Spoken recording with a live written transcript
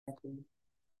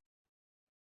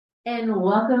And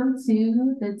welcome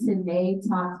to the Today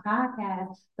Talks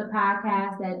podcast, the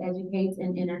podcast that educates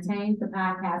and entertains, the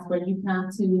podcast where you come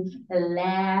to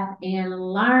laugh and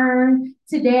learn.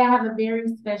 Today, I have a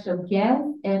very special guest,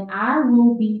 and I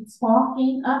will be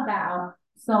talking about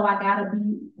I got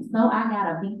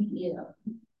a BBL.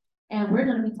 And we're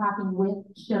going to be talking with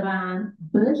Siobhan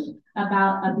Bush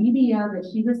about a BBL that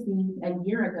she received a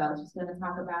year ago. She's going to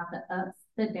talk about the ups,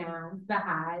 the downs, the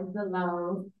highs, the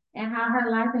lows, and how her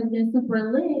life has been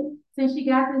super lit since she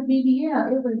got this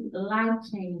BBL. It was life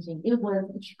changing, it was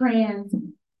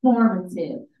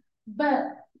transformative. But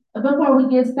before we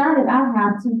get started, I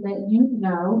have to let you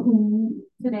know who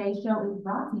today's show is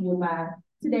brought to you by.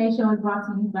 Today's show is brought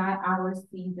to you by our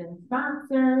season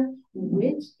sponsor,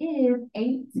 which is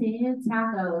 810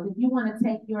 Tacos. If you want to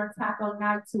take your taco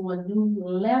night to a new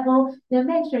level, then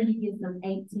make sure you get some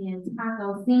 810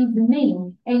 Taco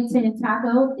seasoning. 810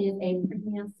 Tacos is a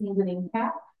premium seasoning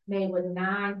pack made with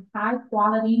 9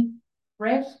 high-quality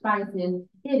fresh spices.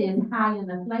 It is high in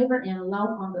the flavor and low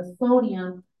on the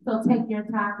sodium. So take your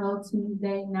Taco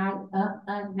Tuesday night up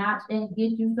a notch and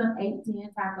get you some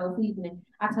 810 Taco seasoning.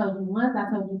 I told you once,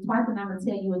 I told you twice, and I'm going to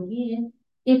tell you again.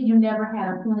 If you never had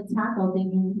a Flint taco,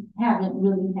 then you haven't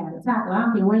really had a taco. I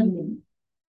don't care where you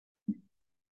live.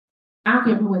 I don't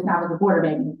care if you went south of the border,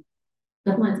 baby.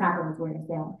 The Flint taco is where it's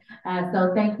at.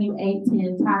 So thank you,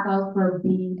 810 Tacos, for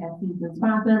being a season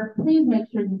sponsor. Please make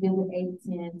sure you visit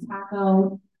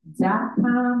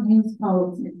 810tacos.com. Use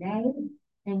code today,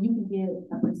 and you can get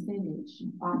a percentage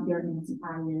off your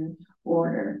entire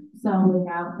order. So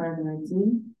without further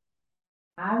ado,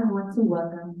 I want to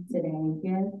welcome today's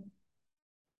guest,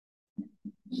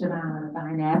 Siobhan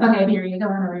Fine Ass. Okay, period. Go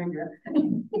on around, girl.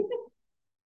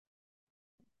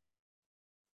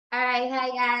 All right, hi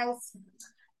guys.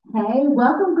 Hey,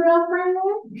 welcome, girlfriend.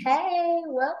 Hey,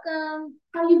 welcome.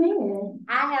 How you been?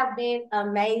 I have been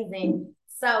amazing.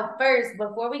 So first,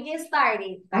 before we get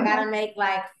started, I gotta make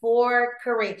like 4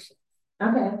 corrections.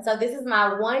 Okay. So this is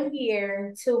my 1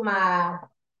 year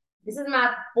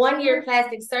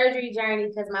plastic surgery journey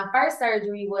because my first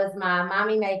surgery was my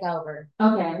mommy makeover.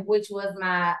 Okay. Which was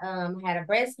my had a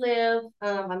breast lift,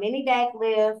 a mini back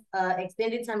lift,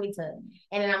 extended tummy tuck,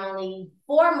 and then I'm only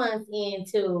 4 months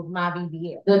into my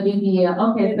BBL. The BBL.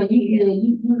 Okay, so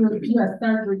you're a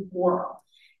surgery world.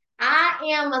 I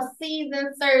am a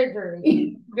seasoned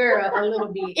surgery girl a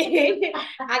little bit.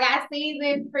 I got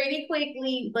seasoned pretty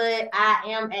quickly, but I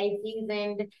am a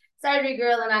seasoned surgery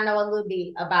girl, and I know a little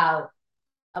bit about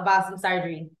some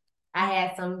surgery. I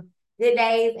had some good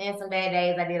days and some bad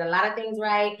days. I did a lot of things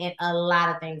right and a lot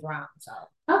of things wrong. So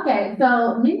okay,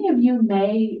 so many of you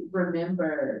may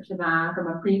remember Siobhan from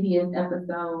a previous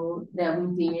episode that we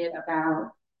did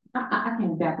about. I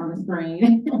came back on the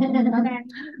screen. Okay.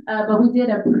 But we did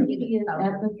a previous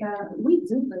episode. We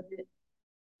do look it.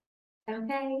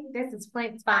 Okay, this is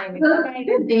fine. Okay,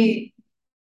 this is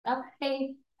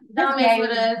okay. Don't mess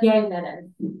with us. Game that us.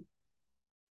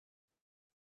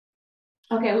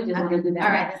 Okay, we just want to do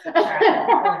that. All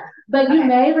right. But you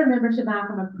may remember Siobhan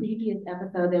from a previous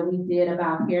episode that we did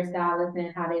about hairstylists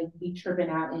and how they be tripping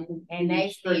out and they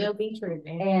still be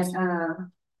tripping. And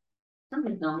I'm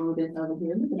just gonna move this over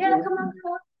here. Yeah, come on.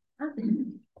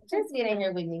 Just get in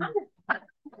here with me.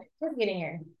 Just get in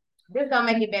here. This gonna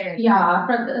make it better. Yeah,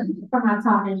 for my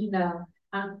talkers,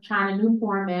 I'm trying a new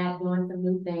format, doing some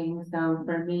new things. So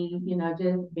for me,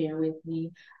 just bear with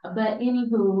me. But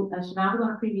anywho, Siobhan was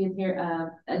on a previous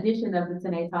edition of the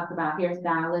Today talked about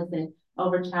hairstylists and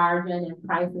overcharging and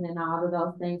pricing and all of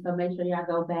those things. So make sure y'all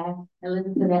go back and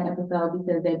listen to that episode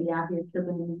because they be out here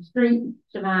tripping in the street.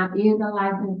 Siobhan is a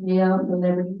licensed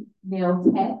celebrity nail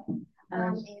tech.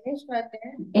 I'm an instructor.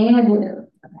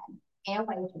 And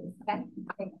waitress. Okay.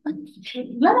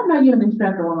 Let them know you're an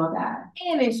instructor one more time.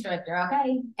 An instructor,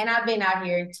 okay? And I've been out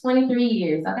here 23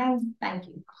 years, okay? Thank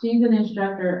you. She's an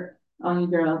instructor on you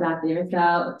girls out there.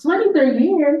 So 23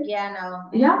 years. Yeah, I know.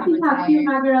 Y'all see how cute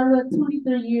my girl looks,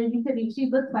 23 years. She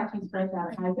looks like she's fresh out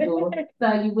of high school.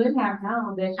 So you wouldn't have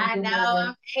known that I know,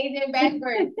 I'm aging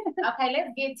backwards. Okay,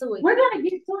 let's get to it. We're gonna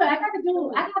get to it. I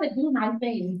gotta do my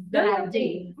thing. Good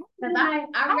idea. Because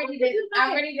I'm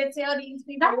ready to tell these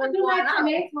people what's going on.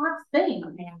 Next month's thing.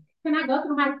 Can I go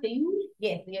through my thing?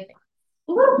 Yes, yes.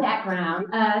 A little background.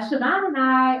 Siobhan and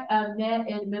I met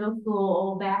in middle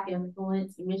school back in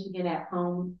Flint, Michigan at Pete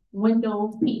Holmes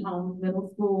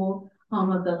Middle School,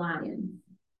 home of the Lions.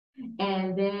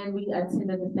 And then we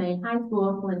attended the same high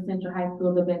school, Flint Central High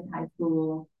School, the best high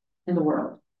school in the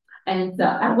world. And so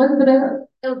was it the best?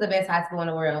 It was the best high school in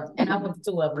the world. And I went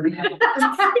to 2 of them. It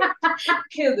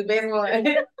was the best one.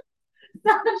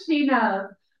 She knows.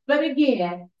 But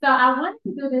again, so I wanted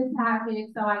to do this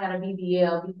topic, so I got a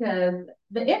BBL because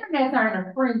the internets are in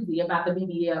a frenzy about the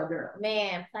BBL girl.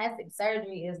 Man, plastic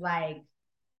surgery is like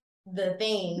the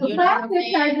thing. So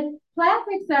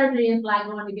plastic surgery is like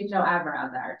going to get your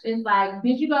eyebrows arched. It's like,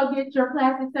 did you go get your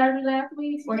plastic surgery last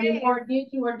week, or did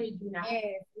you not?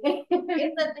 Yes.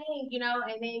 It's a thing,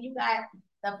 and then you got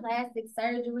the plastic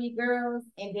surgery girls,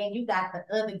 and then you got the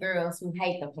other girls who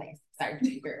hate the plastic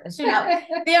surgery girls. Them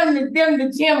the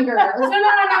gym girls. You know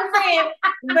what I'm saying?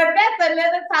 But that's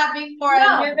another topic for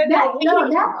another day. No,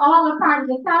 that's all a part of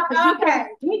the topic. Okay.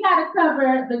 We gotta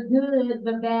cover the good,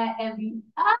 the bad, and the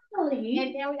ugly.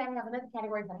 And then we gotta have another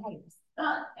category for the haters.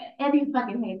 And these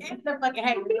fucking haters. It's the fucking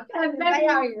haters. Because they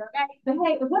are here, okay? The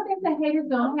haters. What they say haters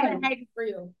gonna hate? The haters for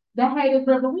you. The haters,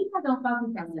 but we're not gonna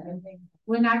focus on them.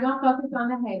 We're not gonna focus on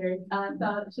the haters.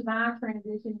 So Siobhan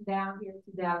transitioned down here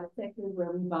to Dallas, Texas,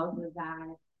 where we both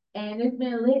reside, and it's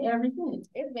been lit ever since.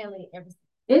 It's been lit ever since.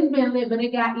 It's been lit, but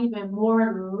it got even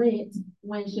more lit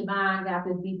when Siobhan got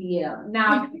this BBL.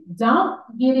 Now, don't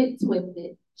get it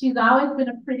twisted. She's always been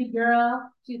a pretty girl.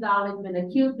 She's always been a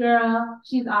cute girl.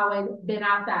 She's always been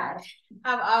outside.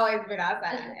 I've always been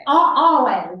outside.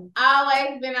 Always.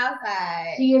 Always been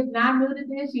outside. She is not new to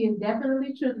this. She is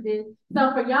definitely true to this.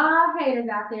 So for y'all haters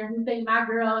out there who think my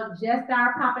girl just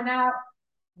started popping out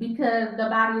because the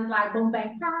body is like boom,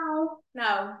 bang, pow.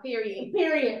 No, period.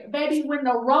 Period. Baby, when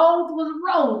the roads was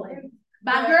rolling,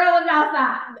 my girl was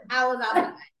outside. I was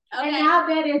outside. Okay. And now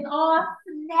that it's all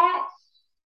snatched,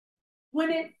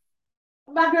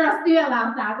 my girl's still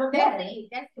outside, but better.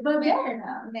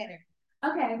 Better.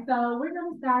 Okay, so we're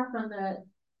gonna start from the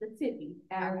tippy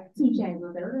as 2 Chainz.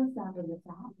 We're gonna start from the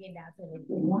top. Get down to it.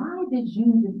 Why did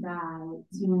you decide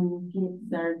to get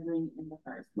surgery in the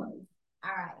first place?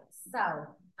 All right, so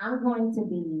I'm going to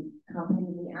be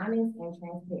completely honest and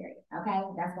transparent. Okay,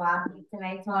 that's why I keep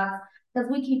Tanae Talks, because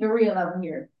we keep it real over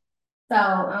here. So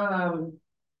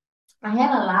I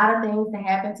had a lot of things that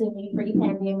happened to me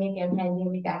pre-pandemic and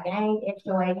pandemic. I gained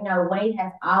extra weight. Weight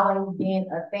has always been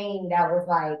a thing that was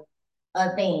like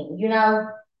a thing.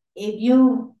 If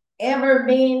you ever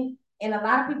been, and a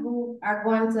lot of people are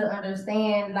going to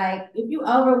understand, like, if you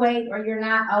overweight or you're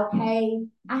not okay,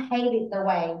 I hated the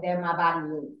way that my body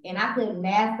looked. And I couldn't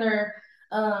master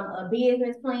a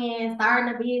business plan,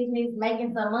 starting a business,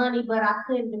 making some money, but I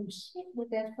couldn't do shit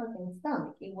with that fucking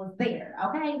stomach. It was there,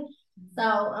 okay? So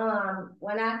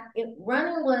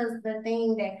running was the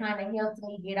thing that kind of helped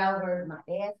me get over my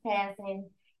dad's passing,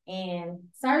 and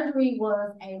surgery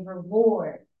was a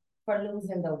reward for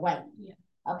losing the weight. Yeah.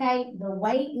 Okay, the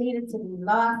weight needed to be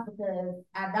lost because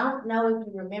I don't know if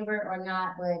you remember or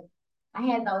not, but I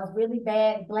had those really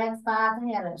bad black spots.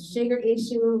 I had a sugar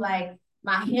issue. Like,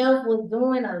 my health was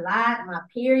doing a lot. My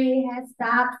period had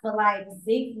stopped for like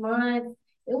 6 months.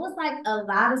 It was like a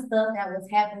lot of stuff that was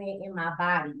happening in my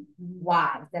body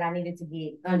wise that I needed to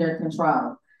get under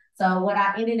control. So what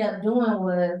I ended up doing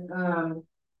was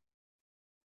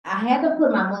I had to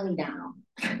put my money down.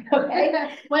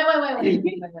 Okay. Wait.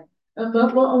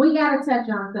 But we gotta touch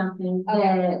on something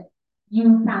that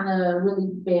you kind of really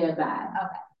sped by.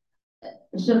 Okay.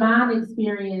 Siobhan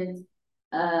experienced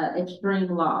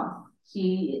extreme loss.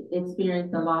 She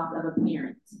experienced the loss of a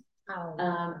parent.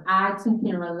 I too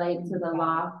can relate to the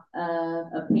loss of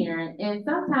a parent, and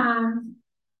sometimes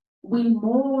we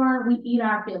eat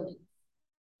our feelings.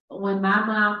 When my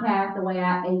mom passed away,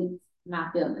 I ate my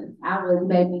feelings. I was,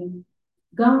 baby,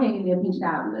 go ahead and give me a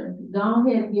shower. Go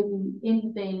ahead and give me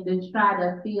anything to try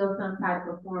to feel some type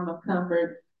of form of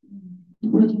comfort.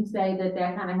 Would you say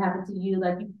that kind of happened to you?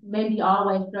 Like, you maybe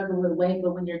always struggle with weight,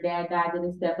 but when your dad died, did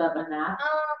it step up or not?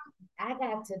 I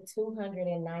got to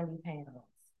 290 pounds.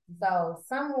 So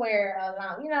somewhere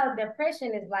along,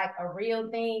 depression is like a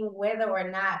real thing, whether or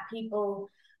not people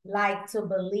like to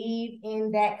believe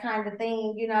in that kind of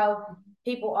thing.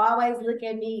 People always look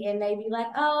at me and they be like,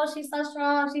 oh, she's so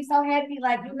strong, she's so happy.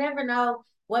 Like, you never know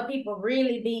what people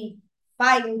really be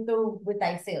fighting through with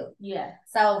themselves. Yeah.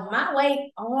 So my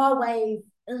weight always,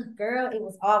 girl, it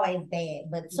was always bad.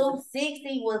 But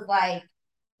 260 was like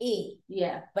it.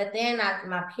 Yeah. But then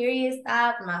my period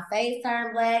stopped, my face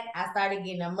turned black. I started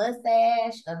getting a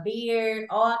mustache, a beard,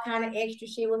 all kind of extra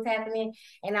shit was happening.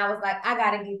 And I was like, I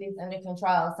gotta get this under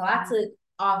control. So I took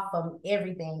off from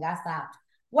everything. I stopped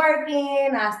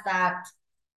working, I stopped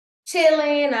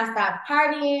chilling, I stopped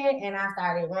partying, and I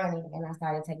started running, and I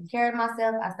started taking care of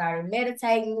myself. I started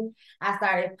meditating. I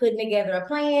started putting together a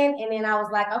plan. And then I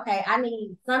was like, okay, I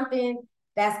need something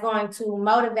that's going to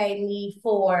motivate me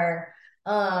for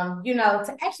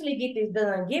to actually get this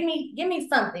done. Give me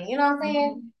something, you know what I'm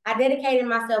saying? I dedicated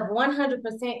myself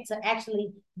 100% to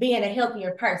actually being a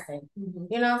healthier person.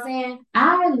 You know what I'm saying?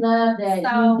 I love that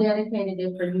you dedicated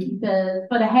it for you because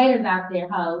for the haters out there,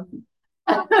 hoes.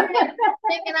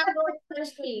 Thinking I'm going to the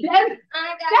street. That's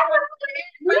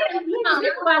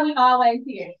why we always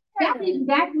here. That's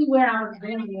exactly where I was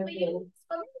going with this.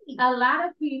 A lot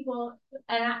of people,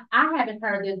 and I haven't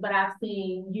heard this, but I've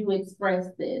seen you express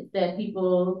this, that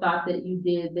people thought that you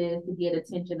did this to get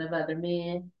attention of other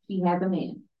men. She has a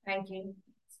man. Thank you.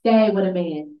 Stay with a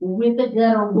man, with a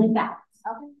gut or without.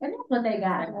 Okay. And that's what they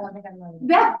got.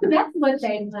 That's what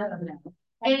they must know.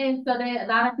 And so a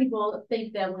lot of people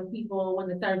think that when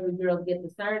the surgery girls get the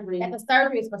surgery, that the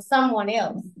surgery is for someone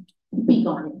else. Speak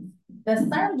on it. The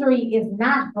surgery is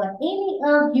not for any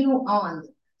of you on it.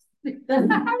 The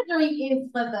surgery is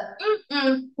for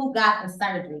the who got the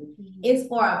surgery. It's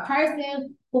for a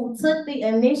person who took the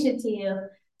initiative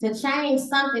to change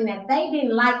something that they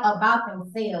didn't like about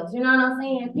themselves. You know what I'm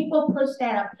saying? People push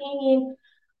that opinion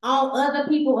on other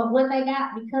people of what they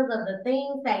got because of the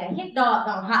things that a hit dog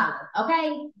don't holler.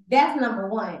 Okay, that's number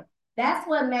one. That's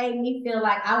what made me feel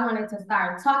like I wanted to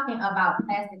start talking about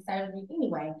plastic surgery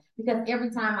anyway, because every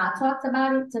time I talked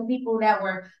about it to people that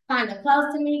were kind of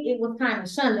close to me, it was kind of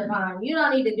shunned upon. You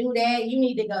don't need to do that. You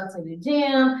need to go to the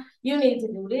gym. You need to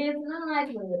do this. And I'm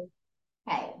like, look,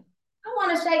 hey, I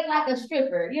want to shake like a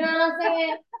stripper. You know what I'm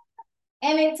saying?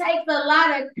 And it takes a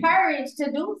lot of courage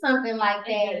to do something like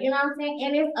that. You know what I'm saying?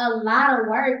 And it's a lot of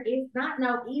work. It's not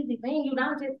no easy thing. You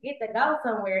don't just get to go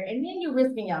somewhere and then you're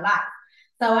risking your life.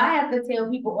 So I have to tell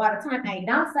people all the time, hey,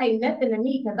 don't say nothing to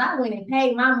me because I went and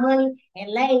paid my money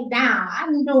and laid down.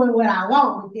 I'm doing what I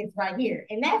want with this right here.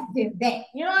 And that's just that.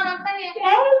 You know what I'm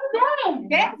saying?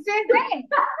 That's just that.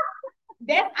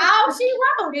 That's all she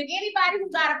wrote. And anybody who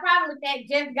got a problem with that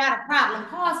just got a problem.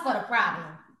 Pause for the problem.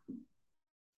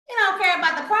 You don't care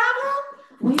about the problem.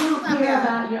 We don't care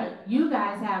about you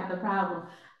guys have the problem.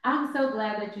 I'm so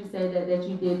glad that you said that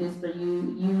you did this for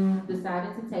you. You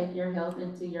decided to take your health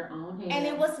into your own hands. And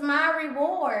it was my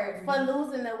reward for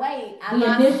losing the weight.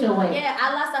 Initial weight. Yeah,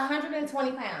 I lost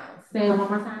 120 pounds. Say it one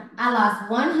more time. I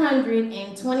lost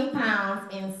 120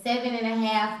 pounds in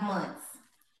 7.5 months.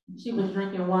 She was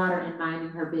drinking water and minding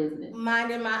her business.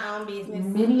 Minding my own business.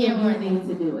 Many of you need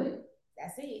to do it.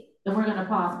 That's it. And we're going to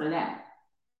pause for that.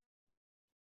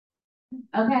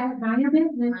 Okay, mind your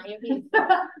business. Mind your business.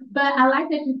 But I like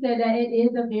that you said that it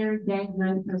is a very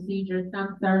dangerous procedure.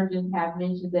 Some surgeons have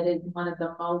mentioned that it's one of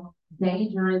the most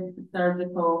dangerous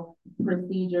surgical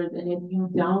procedures. And if you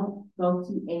don't go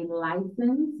to a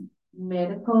licensed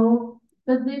medical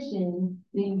physician,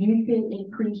 then you can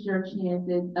increase your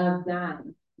chances of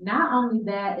dying. Not only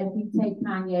that, if we take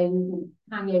Kanye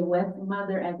West's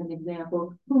mother as an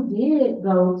example, who did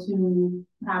go to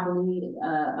probably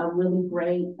a really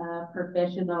great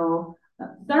professional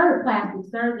plastic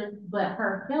surgeon, but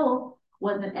her health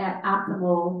wasn't at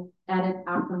an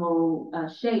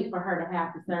optimal shape for her to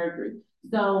have the surgery.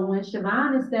 So when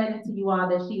Siobhan is saying to you all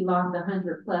that she lost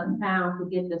 100+ pounds to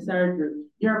get the surgery,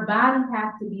 your body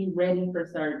has to be ready for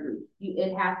surgery.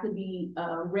 It has to be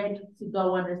ready to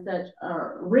go under such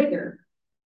rigor.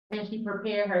 And she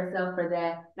prepared herself for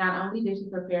that. Not only did she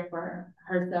prepare for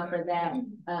herself for that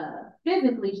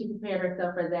physically, she prepared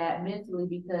herself for that mentally,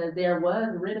 because there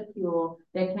was ridicule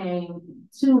that came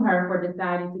to her for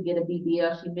deciding to get a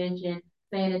BBL. She mentioned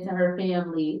saying it to her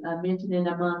family, mentioning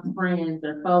amongst friends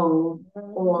or foes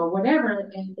or whatever,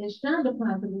 and it's shunned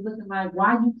upon because it's looking like,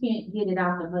 why you can't get it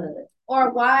out the mud?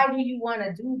 Or why do you want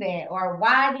to do that? Or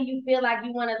why do you feel like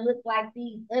you want to look like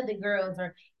these other girls?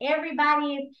 Or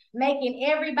everybody is making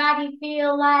everybody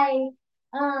feel like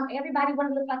everybody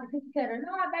want to look like a cookie cutter.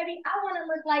 No, baby, I want to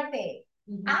look like that.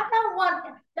 Mm-hmm.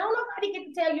 Don't nobody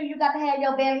get to tell you got to have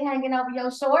your belly hanging over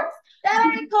your shorts.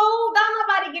 That ain't cool. Don't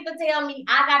nobody get to tell me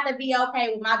I got to be okay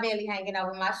with my belly hanging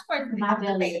over my shorts. My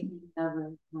belly is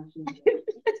over my shorts.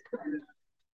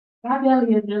 My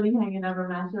belly is really hanging over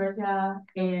my shorts, y'all.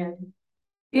 And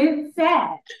it's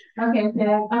sad. Okay,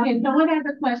 someone has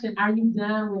a question. Are you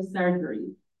done with surgery?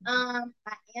 I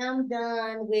am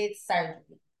done with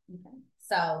surgery. Okay.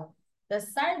 So the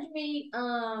surgery,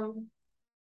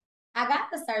 I got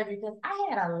the surgery because I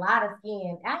had a lot of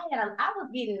skin. I was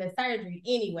getting the surgery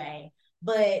anyway,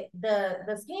 but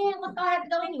the skin was gonna have to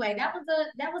go anyway. That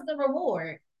was the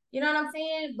reward. You know what I'm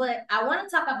saying? But I want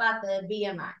to talk about the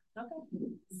BMI. Okay.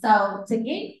 So to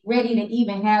get ready to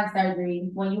even have surgery,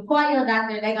 when you call your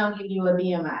doctor, they're gonna give you a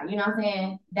BMI. You know what I'm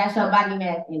saying? That's your body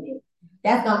mass index.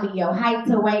 That's gonna be your height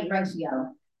to weight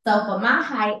ratio. So for my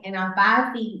height, and I'm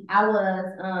 5 feet, I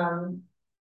was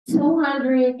I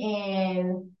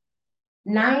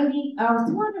was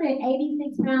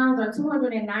 286 pounds or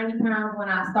 290 pounds when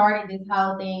I started this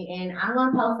whole thing. And I'm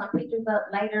gonna post some pictures up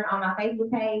later on my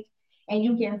Facebook page and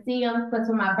you can see them. Because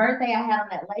for my birthday, I had on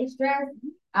that lace dress.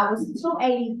 I was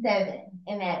 287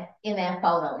 in that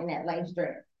photo, in that lace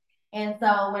dress. And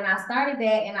so when I started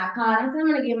that and I called, I said, I'm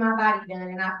gonna get my body done.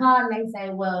 And I called and they say,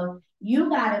 well, you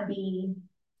gotta be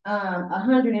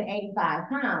 185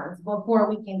 pounds before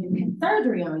we can do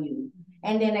surgery on you.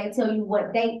 And then they tell you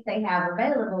what dates they have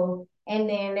available. And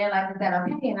then they're like, is that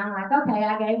okay? And I'm like, okay.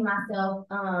 I gave myself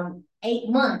 8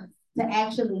 months to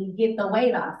actually get the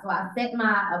weight off. So I set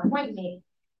my appointment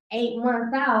 8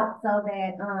 months out so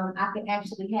that I could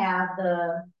actually have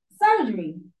the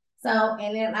surgery. So,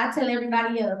 and then I tell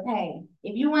everybody else, hey,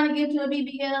 if you want to get you a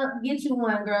BBL, get you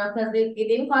one, girl, because it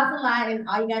didn't cost a lot, and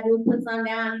all you gotta do is put some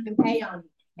down, you can pay on it.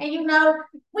 And you know,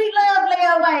 we love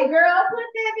layaway, girl. Put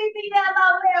that BBL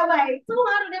on layaway.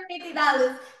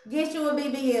 $250 get you a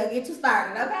BBL, get you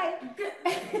started, okay?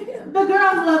 The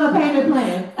girls love a payment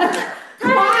plan.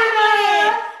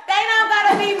 They don't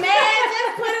gotta be mad.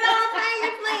 Just put it on a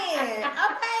payment plan,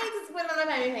 okay? Just put it on a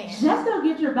payment plan. Just don't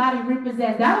get your body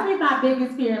repossessed. That would be my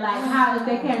biggest fear. Like, how if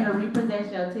they came to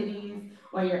repossess your titties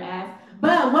or your ass.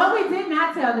 But what we did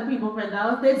not tell the people, for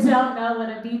those that don't know what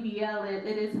a BBL is,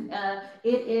 it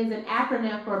is an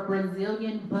acronym for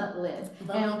Brazilian butt lift.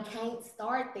 But and we can't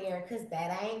start there because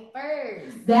that ain't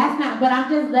first. That's not. But I'm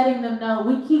just letting them know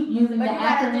we keep using the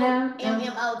acronym.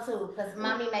 MMO too, because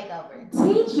mommy makeover.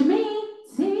 Teach me.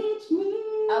 Teach me.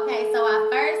 Okay, so I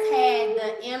first had the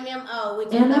MMO, which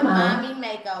is the mommy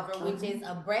makeover, which is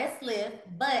a breast lift,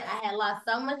 but I had lost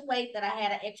so much weight that I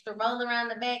had an extra roll around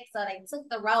the back, so they took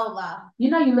the roll off. You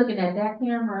know you're looking at that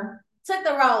camera. Took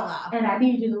the roll off. And I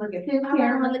need you to look at this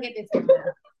camera. I'm gonna look at this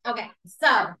camera. Okay,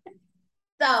 so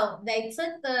they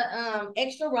took the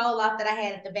extra roll off that I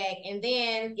had at the back, and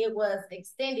then it was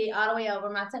extended all the way over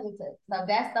my tummy tuck. So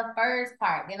that's the first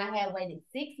part. Then I had waited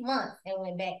 6 months and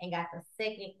went back and got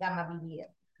my BBL.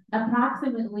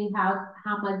 Approximately how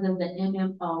much does the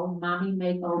MMO mommy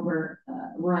makeover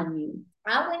run you?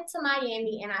 I went to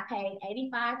Miami and I paid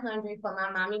 $8,500 for my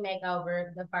mommy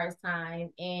makeover the first time,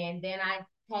 and then I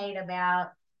paid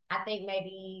about, I think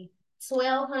maybe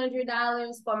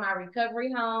 $1,200 for my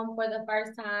recovery home for the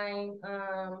first time.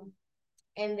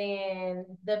 And then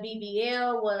the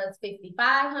BBL was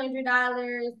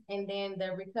 $5,500, and then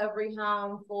the recovery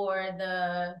home for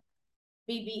the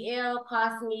BBL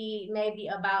cost me maybe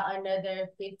about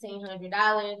another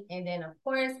 $1,500. And then of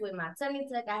course with my tummy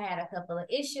tuck, I had a couple of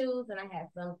issues and I had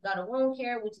some go to wound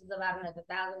care, which is about another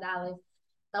 $1,000.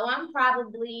 So I'm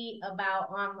probably about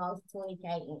almost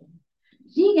 20K in.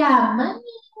 She got money.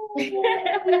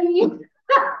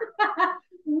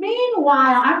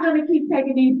 Meanwhile, I'm gonna keep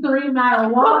taking these 3-mile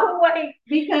walks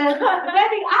because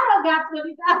baby, I don't got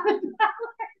 $20,000.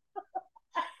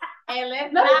 And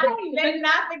let's not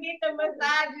forget the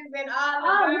massages and all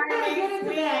the burning.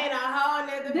 We in a whole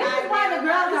nother. This is why the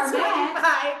girls are mad.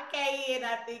 5K in,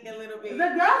 I think, a little bit. The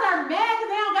girls are mad because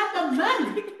they don't got the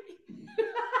money.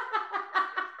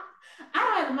 I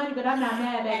don't have the money, but I'm not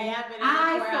mad at you.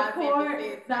 I support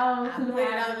those who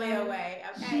have layaway.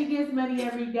 Okay. She gets money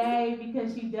every day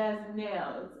because she does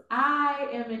nails. I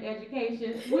am in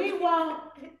education. We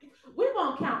won't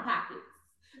count pockets.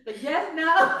 But just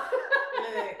know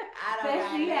look, I've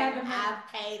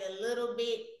paid a little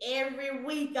bit every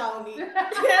week on it.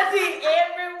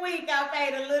 Every week I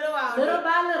paid a little on it. Little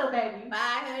by little, baby.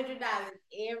 $500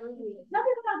 every week. Some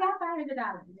people don't got $500.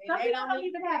 Some people don't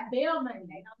even have bail money.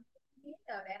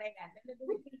 That ain't got nothing to do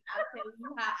with it. I'll tell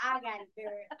you how I got it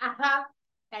there. I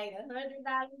paid $100 a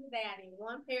day. I did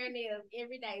one pair of nails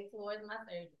every day towards my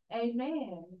surgery.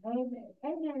 Amen. Amen.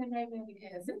 Amen and amen.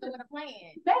 Yes, this is a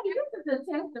plan. Baby, this is a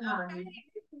testimony.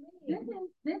 Okay.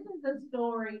 This is a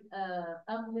story of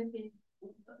uplifting.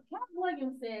 Cat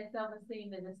Williams said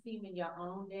self-esteem is esteeming your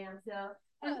own damn self.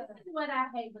 And this is what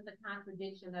I hate with the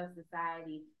contradiction of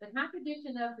society. The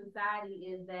contradiction of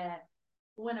society is that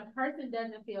when a person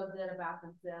doesn't feel good about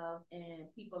themselves and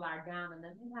people are down on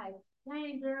them, they're like,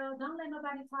 dang girl, don't let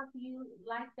nobody talk to you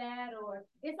like that, or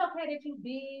it's okay that you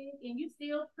big and you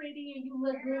still pretty and you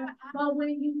look good. But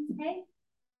when you take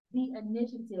the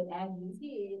initiative as you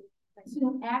did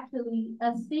to actually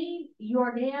esteem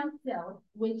your damn self,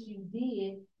 which you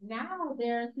did, now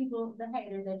there's people, the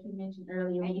haters that you mentioned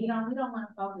earlier, we don't want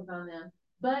to focus on them.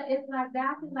 But it's like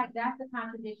that's the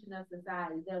contradiction of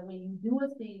society, that when you do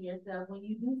esteem yourself, when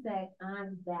you do say,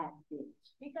 I'm that bitch.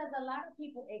 Because a lot of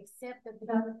people accept the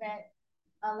things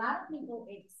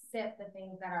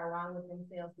that are wrong with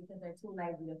themselves because they're too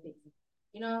lazy to fix it.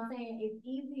 You know what I'm saying? It's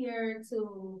easier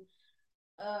to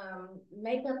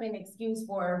make up an excuse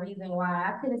for a reason why.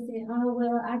 I could have said, oh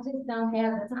well, I just don't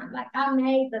have the time. Like I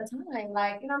made the time.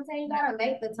 Like, you know what I'm saying? You gotta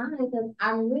make the time because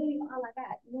I'm really all I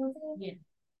got. You know what I'm saying? Yeah.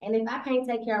 And if I can't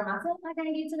take care of myself, I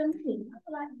can't get to the money. I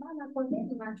feel like why not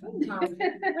forgetting my dream home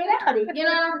without it? You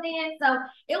know what I'm saying? So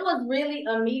it was really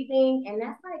a me thing, and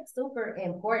that's like super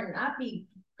important.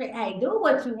 Hey, do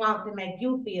what you want to make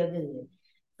you feel good.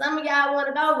 Some of y'all want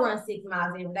to go run 6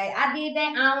 miles every day. I did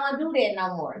that. I don't want to do that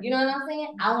no more. You know what I'm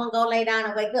saying? I want to go lay down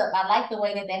and wake up. I like the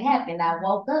way that happened. I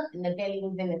woke up and the belly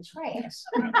was in the trash.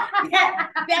 I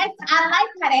like how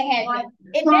that happened.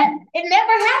 It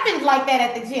never happened like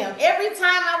that at the gym. Every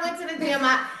time I went to the gym,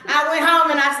 I went home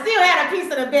and I still had a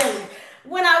piece of the belly.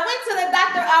 When I went to the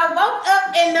doctor, I woke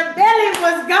up and the belly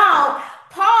was gone.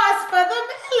 Pause for the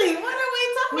belly. What are we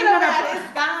talking about?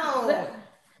 It's gone.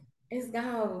 It's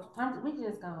gone. We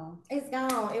just gone. It's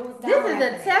gone. It was gone. This is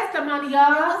a testimony,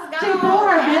 y'all. She threw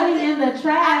her belly in the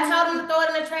trash. I told him to throw it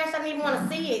in the trash. I didn't even want to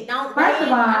see it. First of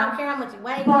all, I don't care how much you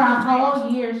weigh. For a whole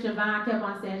year, Siobhan kept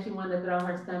on saying she wanted to throw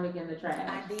her stomach in the trash.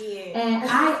 I did. And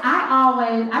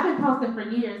I've been posting for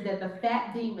years that the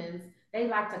fat demons, they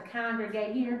like to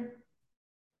congregate here.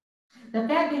 The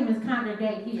fat demons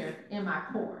congregate here in my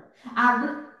core.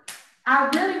 I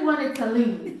really wanted to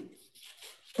leave.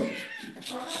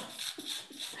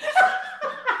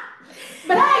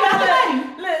 But I ain't got the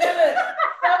money. Look.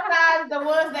 Sometimes the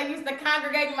ones that used to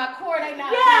congregate in my core, they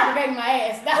not congregating my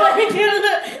ass. They get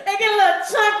a little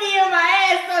chunky in my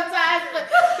ass sometimes. But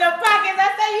the pockets,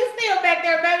 I say you still back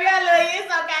there, baby. I love you.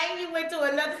 It's okay. You went to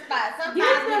another spot. Sometimes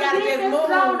we gotta just move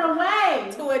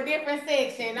away to a different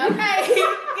section. Okay,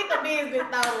 get the business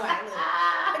thrown away.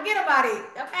 Forget about it.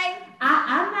 Okay.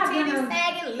 I'm not gonna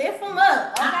sagging, lift them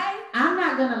up. Okay. I'm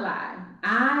not gonna lie.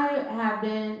 I have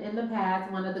been in the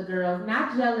past one of the girls,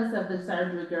 not jealous of the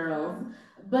surgery girls,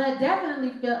 but definitely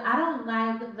feel I don't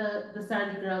like the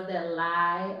surgery girls that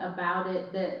lie about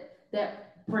it,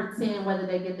 that pretend whether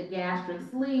they get the gastric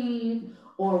sleeve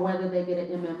or whether they get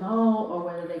an MMO or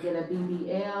whether they get a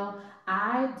BBL.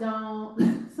 I don't.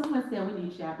 Someone said we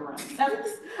need chaperones.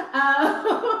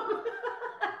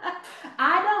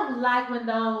 I don't like when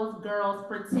those girls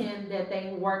pretend that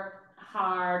they work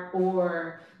hard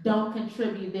or don't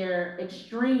contribute their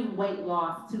extreme weight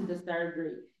loss to the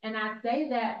surgery. And I say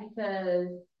that because,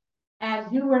 as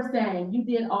you were saying, you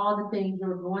did all the things. You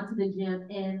were going to the gym,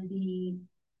 and the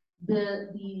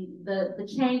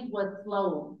change was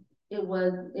slow. It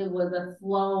was a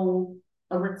slow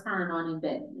return on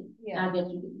investment. Yeah. I guess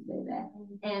you could say that.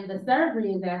 And the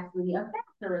surgery is actually a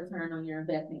faster return on your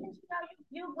investment.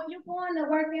 When you're going to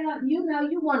work out,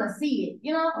 you want to see it.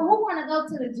 You know, who want to go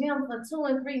to the gym for 2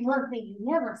 and 3 months and you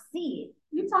never see it?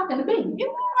 You talking to me? You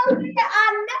know what I'm saying?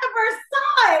 I never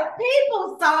saw it.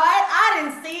 People saw it. I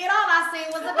didn't see it. All I seen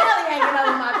was a belly hanging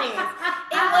over my pants.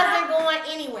 It wasn't going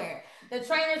anywhere. The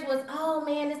trainers was, oh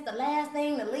man, it's the last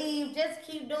thing to leave. Just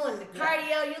keep doing the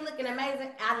cardio. You're looking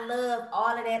amazing. I love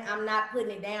all of that. I'm not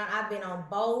putting it down. I've been on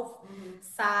both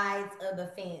sides of the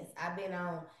fence. I've been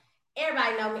on.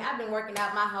 Everybody know me. I've been working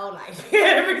out my whole life.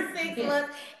 Every 6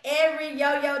 months, every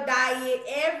yo-yo diet,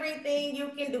 everything you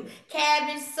can do.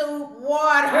 Cabbage soup,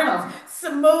 water,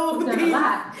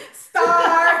 smoothies,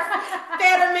 stars,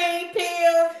 amphetamine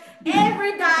pills,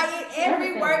 every diet,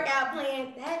 every workout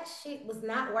plan. That shit was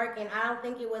not working. I don't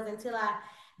think it was until I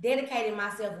dedicated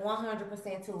myself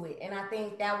 100% to it. And I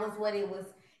think that was what it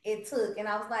took. And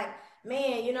I was like,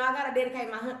 man, I got to dedicate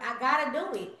I got to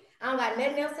do it. I don't got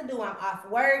nothing else to do. I'm off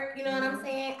work, you know what I'm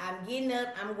saying? I'm getting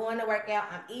up, I'm going to work out,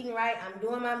 I'm eating right, I'm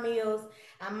doing my meals,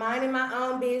 I'm minding my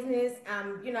own business,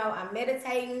 I'm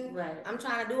meditating, right. I'm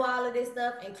trying to do all of this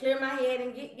stuff and clear my head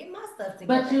and get my stuff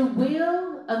together. But you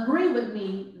will agree with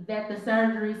me that the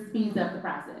surgery speeds up the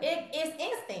process. It's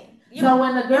instant. So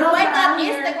when the girl wake up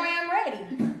Instagram ready.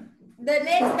 The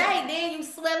next day, then you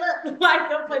swell up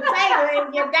like a potato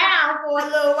and you're down for a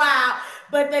little while.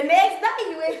 But the next day,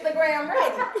 you Instagram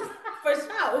ready, for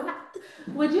sure.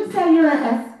 Would you say you're an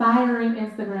aspiring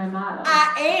Instagram model?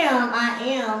 I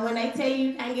am. When they tell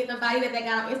you can't get the body that they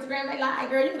got on Instagram, they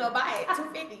like, girl, you can go buy it,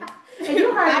 $250. And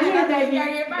you heard me,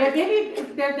 baby.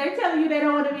 If they're telling you they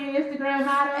don't want to be an Instagram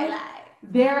model, they lie.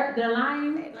 They're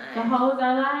lying. The hoes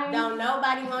are lying. Don't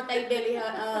nobody want their belly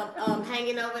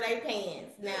hanging over their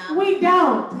pants now. We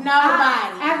don't.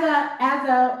 Nobody.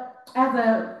 As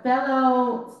a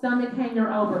fellow stomach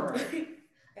hanger over,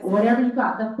 whatever you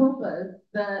call it, the fupas.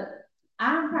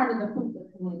 I'm part of the fupa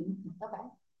community. Okay.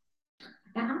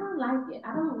 And I don't like it.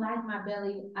 I don't like my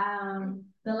belly.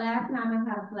 The last time I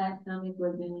had a flat stomach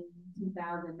was in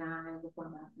 2009 before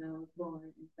my son was born,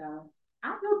 and so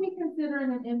I do be considered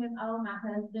considering an MMO. My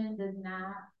husband does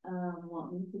not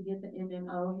want me to get the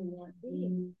MMO.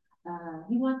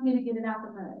 He wants me to get it out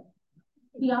the mud.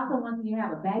 He also wants me to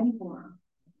have a baby for him.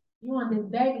 You want this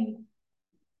baby?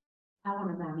 I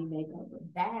want a mommy makeover.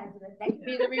 That could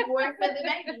be the reward for the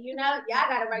baby. You know, y'all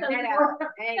gotta work that out.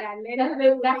 I ain't got nothing to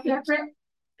do with That's separate.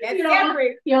 That's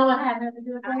separate. You don't want to have nothing to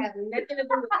do with that. I have nothing to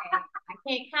do with that. I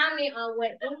can't comment on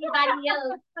what anybody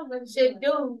else should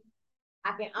do.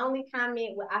 I can only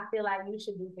comment what I feel like you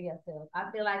should do for yourself.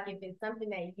 I feel like if it's something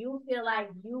that you feel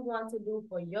like you want to do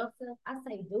for yourself, I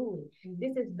say do it. Mm-hmm.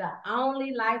 This is the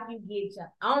only life you get,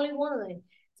 your only one.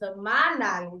 To my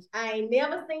knowledge, I ain't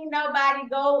never seen nobody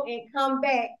go and come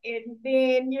back and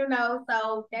then, you know,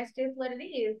 so that's just what it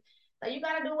is. So you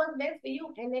got to do what's best for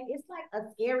you. And then it's like a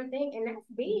scary thing, and that's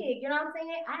big. You know what I'm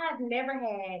saying? I have never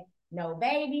had no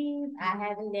babies. I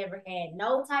haven't never had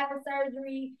no type of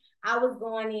surgery. I was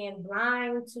going in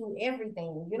blind to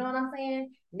everything. You know what I'm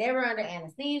saying? Never under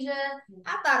anesthesia.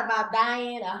 I thought about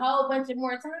dying a whole bunch of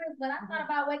more times, but I thought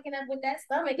about waking up with that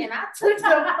stomach, and I took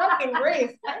some fucking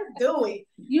risk. Let's do it.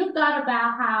 You thought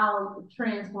about how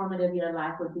transformative your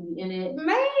life would be in it.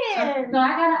 Man. So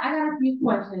I got a few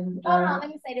questions. Hold on, let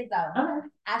me say this though. Okay.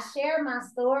 I share my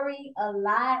story a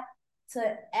lot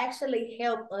to actually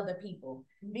help other people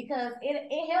because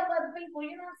it helps other people,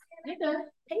 you know what I'm saying? Because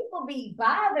people be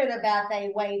bothered about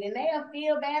their weight and they'll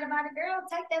feel bad about it. Girl,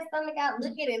 take that stomach out,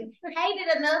 look at it, hate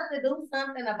it enough to do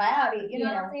something about it. You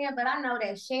know what I'm saying? But I know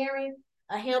that sharing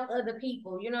will help other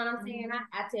people. You know what I'm saying?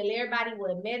 I tell everybody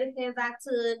what medicines I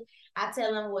took. I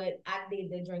tell them what I did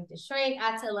to drink the shrink.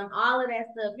 I tell them all of that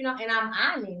stuff, you know, and I'm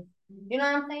honest. You know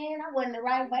what I'm saying? I wasn't the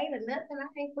right weight or nothing.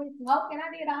 I ain't quit smoking. I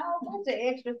did a whole bunch of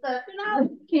extra stuff, you know.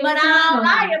 But I don't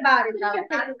lie about it though.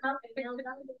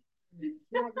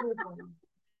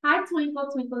 Hi,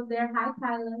 Twinkle. Twinkle's there. Hi,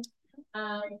 Kyla.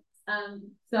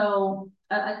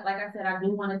 Like I said, I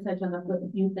do want to touch on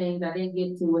a few things. I didn't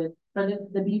get to it. For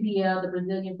the BBL, the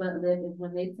Brazilian butt lift, is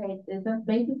when they take, it's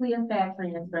basically a fat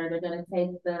transfer. They're going to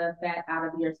take the fat out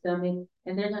of your stomach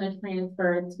and they're going to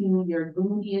transfer it to your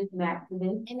gluteus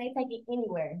maximus. And they take it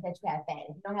anywhere that you have fat.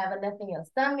 If you don't have enough in your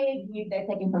stomach, they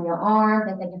take it from your arms,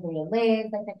 they take it from your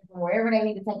legs, they take it from wherever they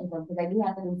need to take it from, because they do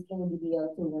have to do skinny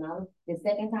BBL too. When I was, the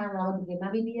second time I went to get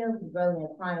my BBL, the girl in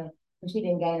there crying because she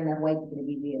didn't gain enough weight to get a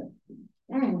BBL.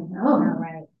 Dang, all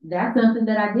right. That's something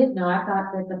that I didn't know. I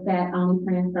thought that the fat only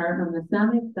transferred from the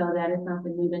stomach, so that is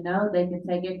something new to know. They can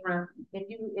take it from,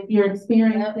 if you're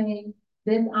experiencing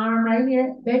this arm right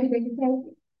here, baby, they can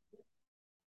take it.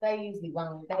 They usually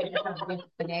won't. They get a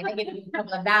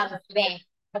couple of dollars for that.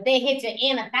 But they hit your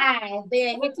inner thighs,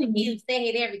 they hit your hips, they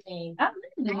hit everything. I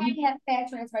had to have fat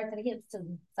transfer to the hips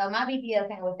too. So my BBL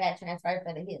came with fat transfer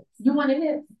for the hips. You wanted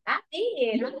hips? I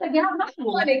did. I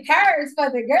wanted curves for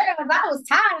the girls. I was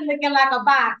tired of looking like a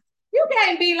box. You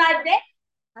can't be like that.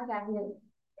 I got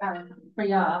hips for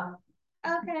y'all.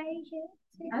 Okay,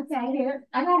 hips. Okay, hips.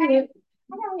 I got hips.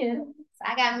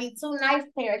 I got me two nice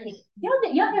pair of hips.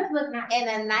 Your hips look nice. And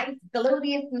a nice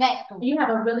gluteus maximus. You have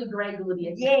a really great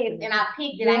gluteus. Yes, and I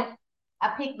picked it. I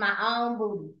picked my own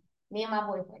booty. Me and my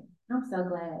boyfriend. I'm so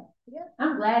glad. Yeah.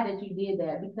 I'm glad that you did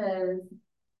that because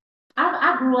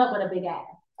I grew up with a big ass.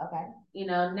 Okay. You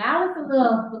know, now it's a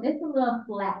little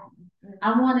flat. Mm-hmm.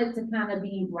 I want it to kind of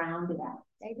be rounded out.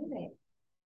 They do that.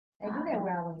 They do that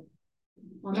where I went.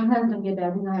 When my husband get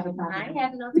back, we're gonna have a talk. I ain't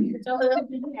having no talk with your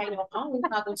husband. You have your own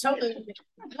talk with your husband.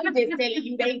 I'm just telling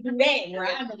you they do that. Where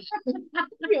I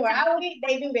with it,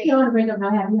 they do that. You don't want to bring up no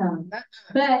happy home.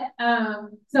 But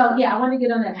so yeah, I want to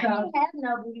get on that. I didn't have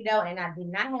no booty though, and I did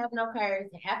not have no curves.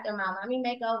 And after my mommy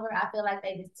makeover, I feel like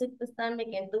they just took the stomach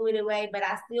and threw it away, but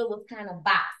I still was kind of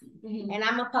boxy. Mm-hmm. And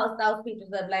I'm gonna post those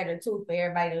pictures up later too for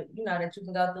everybody to, you know, that you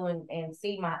can go through and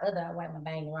see my other, I wiped my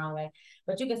bang the wrong way.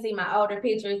 But you can see my older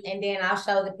pictures, and then I'll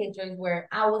show the pictures where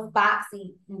I was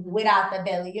boxy without the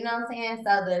belly. You know what I'm saying?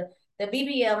 So the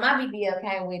BBL, my BBL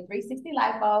came with 360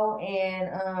 lipo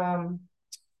and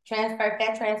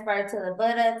fat transfer to the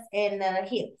buttocks and the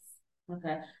hips.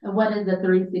 Okay. And what is the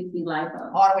 360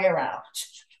 lipo? All the way around.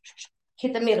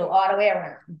 Hit the middle all the way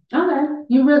around. Okay.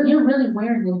 You're really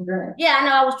wearing this dress. Yeah, I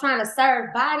know. I was trying to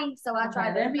serve body, so I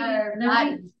tried to serve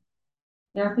body.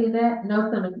 Y'all see that? No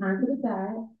stomach, turn to the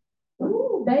side.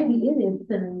 Ooh, baby, it is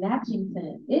snatching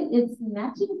time. It is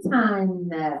snatching time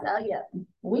now. Oh yeah.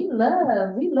 We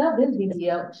love this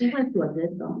video. She went to a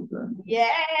good song. Yeah.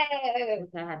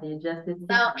 I had to adjust it.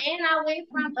 So, and I went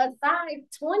from a size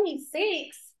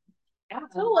 26 to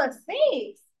a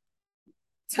 6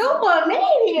 to a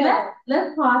medium.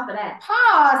 Let's pause for that.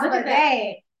 Pause for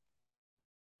that.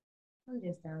 I'm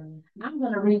just telling you. I'm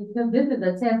gonna read because this is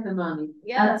a testimony.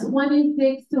 Yeah. A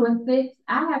 26 to a 6.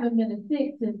 I haven't been a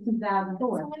 6 since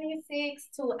 2004. 26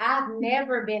 to I've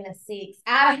never been a 6.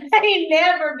 I ain't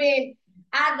never been.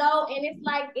 I go and it's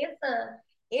like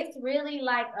it's really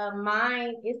like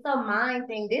it's a mind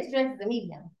thing. This dress is a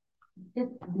medium.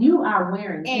 You are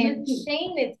wearing And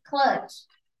Shein is clutch.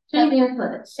 Shein is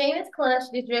clutch. Shein is clutch.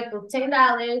 This dress was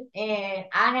 $10, and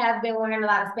I have been wearing a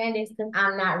lot of spandex because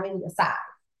I'm not really a size.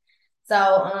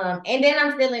 So, and then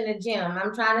I'm still in the gym.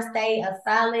 I'm trying to stay a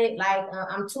solid, like,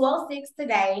 I'm 206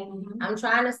 today. Mm-hmm. I'm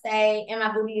trying to stay, and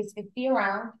my booty is 50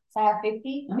 around. So I have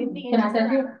 50. Can I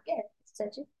touch it? Yeah,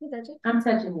 touch it. You touch it. I'm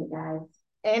touching it, guys.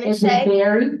 And it's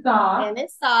very soft. And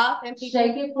it's soft. And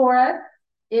shake it for us.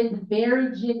 It's very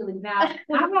jiggly. Now,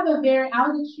 I was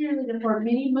a cheerleader for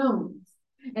many moons.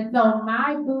 And so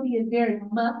my booty is very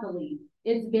muscly.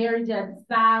 It's very just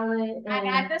solid. I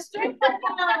got the stripper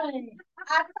kind.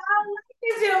 I don't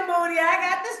like your booty. I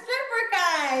got the stripper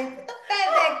kind. Put the fat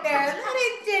back there. Let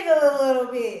it jiggle a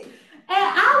little bit. And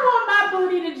I want my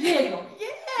booty to jiggle.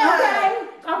 Yeah.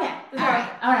 Okay. All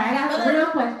right. I got a real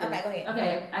question. Okay, go ahead.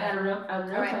 Okay, I got a real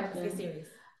question. Let's get serious.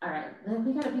 All right,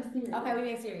 we gotta be serious. Okay, we're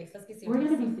being serious. Let's get serious. We're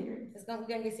gonna be serious. We're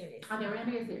gonna get serious. Okay, we're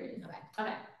gonna get serious.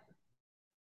 Okay.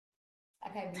 I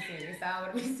can't be serious. I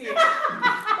want to be serious.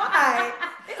 Why?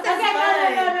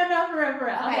 No, for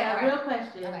real. Okay, a real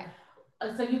question. Okay.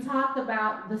 So you talked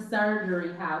about the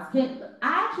surgery house. I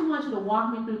actually want you to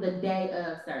walk me through the day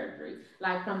of surgery,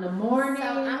 like from the morning. So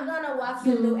I'm gonna walk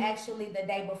you through actually the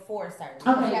day before surgery.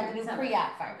 Okay. You have to do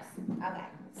pre-op first. Okay.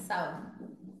 So,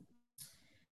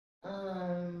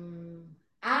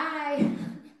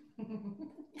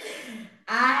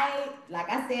 like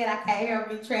I said, I can't help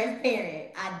be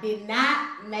transparent. I did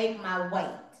not make my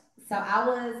weight. So I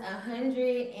was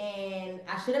 100 and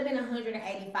I should have been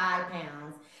 185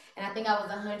 pounds. And I think I was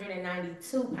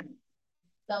 192 pounds.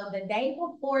 So the day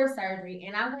before surgery,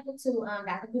 and I went to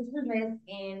Dr. Christopher Dress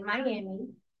in Miami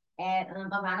at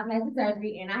Avana Plastic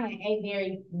Surgery, and I had a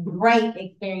very great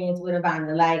experience with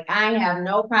Avana. Like, I have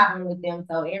no problem with them.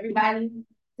 So everybody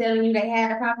telling you they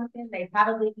had a problem with them, they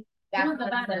probably got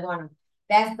something going on.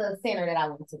 That's the center that I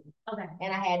went to. Okay.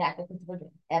 And I had Dr. Christopher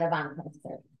Dress at Avana Plastic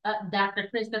Surgery. Dr.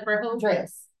 Christopher who?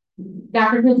 Dress.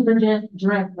 Dr. Christopher Dress,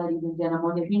 ladies and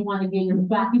gentlemen, if you want to get your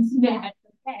body snatched.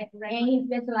 And he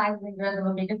specializes in girls of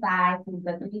a bigger size. He's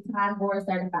a 3-time board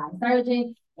certified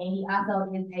surgeon, and he also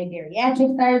is a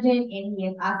bariatric surgeon, and he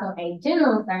is also a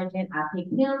general surgeon. I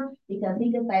picked him because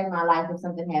he could save my life if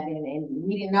something happened, and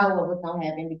we didn't know what was going to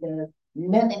happen because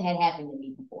nothing had happened to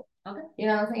me before. Okay. You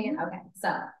know what I'm saying? Okay.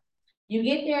 So you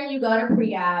get there and you go to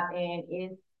pre-op, and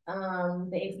it's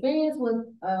the experience was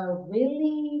a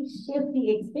really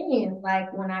shifty experience.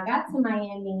 Like, when I got to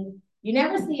Miami, you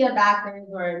never see a doctor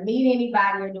or meet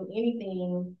anybody or do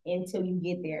anything until you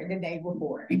get there the day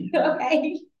before.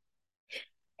 Okay.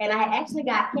 And I actually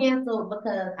got canceled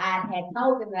because I had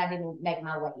told them that I didn't make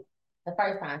my weight the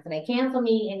first time. So they canceled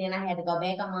me, and then I had to go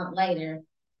back a month later,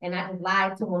 and I just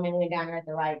lied to them and went down there at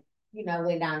the right, went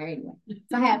down there anyway.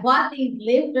 So I had bought these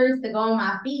lifters to go on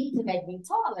my feet to make me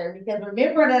taller, because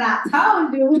remember that I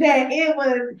told you that it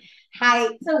was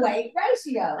height to weight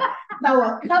ratio. So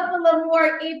a couple of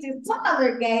more inches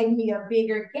taller gave me a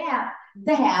bigger gap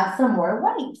to have some more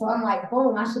weight. So I'm like,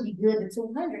 boom, I should be good to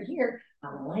 200 here.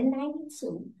 I'm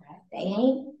 192. They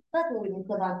ain't fucking with me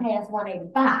because I'm past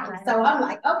 185. So I'm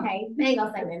like, okay, they ain't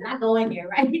gonna say nothing. I go in there,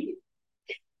 right?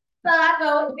 So I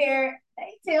go in there.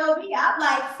 They tell me I'm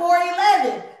like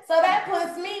 4'11". So that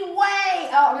puts me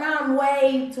now I'm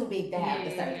way too big to have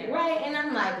the surgery, right? And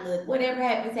I'm like, look, whatever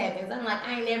happens, happens. I'm like,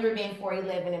 I ain't never been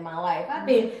 4'11" in my life. I've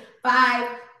been 5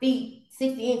 feet,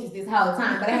 60 inches this whole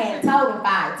time, but I had told them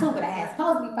 5'2", but I had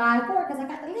supposed to be 5'4" because I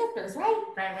got the lifters, right?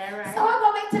 Right. So I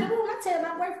go back to the room. I tell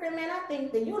my boyfriend, man, I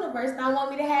think the universe don't want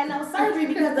me to have no surgery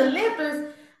because the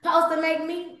lifters supposed to make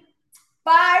me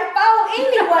 5'4"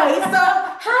 anyway. So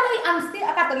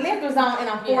I got the lifters on and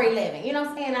I'm 4'11". You know what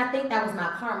I'm saying? I think that was my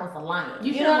karma for lying.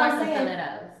 You know what I'm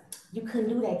saying? You couldn't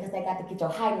do that because they got to get your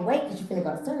height and weight because you finna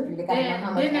go to surgery. They got to know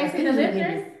how much. Didn't they see the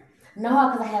lifters?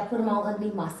 No, because I had put them on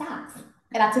underneath my socks.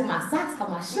 And I took my socks off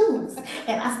my shoes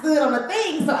and I stood on the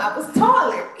thing, so I was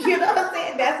taller. You know what I'm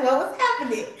saying? That's what was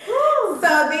happening.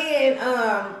 So then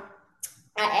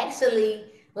I actually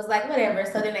was like, whatever.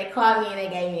 So then they called me and they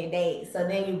gave me a date. So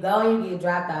then you go and you get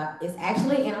dropped off. It's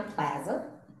actually in a plaza.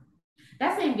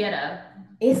 That's in ghetto.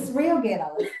 It's real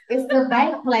ghetto. It's the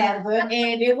bank plaza.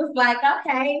 And it was like,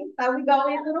 okay. So we go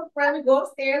into the front, we go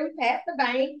upstairs, we pass the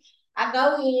bank. I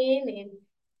go in and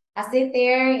I sit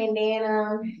there, and then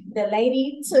the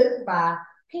lady took my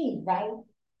pee, right?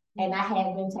 and I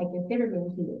had been taking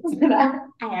vitamin pills.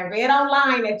 I had read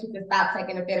online that you could stop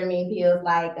taking the vitamin pills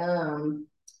like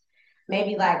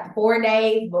maybe like 4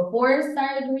 days before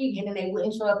surgery, and then they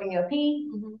wouldn't show up in your pee,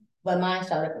 but mine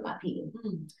showed up in my pee.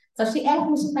 So she asked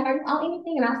me, she's like, "Are you on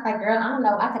anything?" And I was like, "Girl, I don't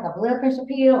know. I take a blood pressure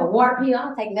pill, a water pill. I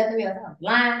don't take nothing else." I was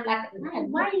lying.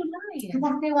 Why are you lying? Because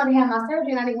I still want to have my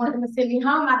surgery and I didn't want them to send me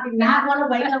home. I did not want to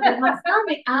wake up with my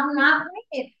stomach. I'm not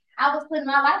playing. I was putting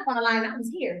my life on the line. I was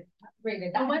here. Ready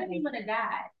to die. So what if you would have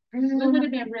died? It would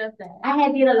have been real sad. I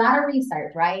had did a lot of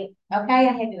research, right? Okay,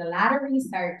 I had did a lot of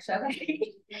research,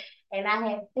 okay? And I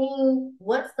had seen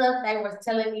what stuff they were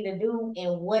telling me to do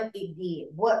and what it did,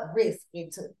 what risk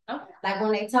it took. Okay. Like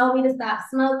when they told me to stop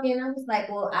smoking, I was like,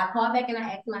 well, I called back and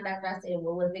I asked my doctor, I said,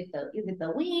 well, is it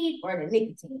the weed or the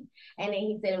nicotine? And then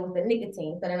he said it was the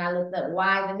nicotine. So then I looked up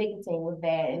why the nicotine was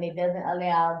bad, and it doesn't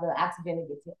allow the oxygen to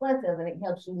get to your blood cells, and it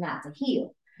helps you not to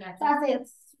heal. Gotcha. So I said,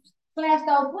 slash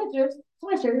those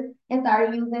switchers, and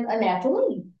started using a natural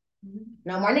weed.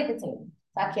 No more nicotine.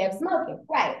 So I kept smoking.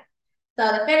 Right. So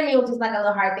the amphetamine was just like a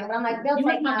little hard thing, but I'm like, they'll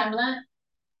take my blunt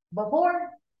before.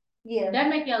 Yeah. That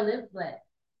make your lips wet.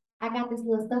 I got this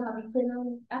little stuff I be putting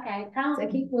on. Okay, come to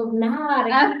keep them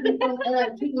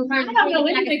keep them from I don't know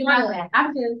anything about that.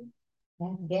 I'm just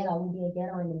that's ghetto. We did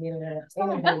ghetto in the middle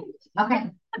of that.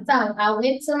 Okay. So I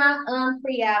went to my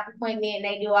pre-op appointment and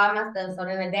they do all my stuff. So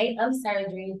then the day of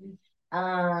surgery,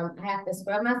 I have to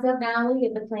scrub myself down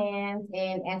with HIPAA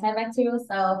and antibacterial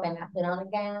soap, and I put on a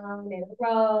gown and a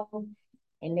robe.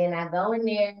 And then I go in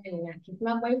there and I kiss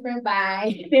my boyfriend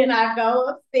bye. Then I go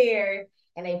upstairs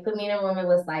and they put me in a room. It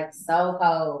was like so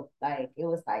cold. Like it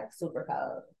was like super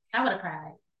cold. I would have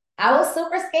cried. I was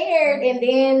super scared. And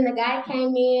then the guy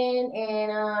came in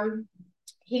and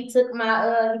he took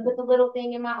my he put the little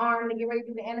thing in my arm to get ready to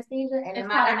do the anesthesia. And then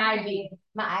my IV.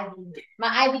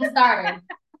 My IV started.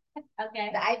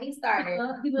 Okay. The IV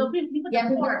starter. He put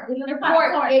the port. They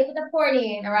put the port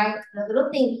in, all right? The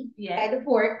little thingy. Yeah. The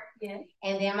port. Yeah.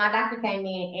 And then my doctor came in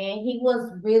and he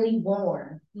was really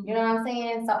warm. You know what I'm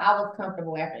saying? So I was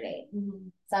comfortable after that.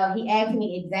 So he asked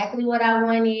me exactly what I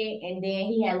wanted. And then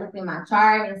he had looked at my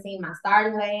chart and seen my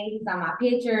starting weight. He saw my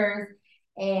pictures.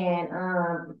 And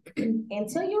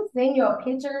until you send your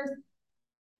pictures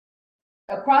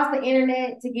across the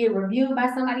internet to get reviewed by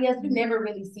somebody else, you never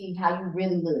really see how you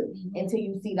really look until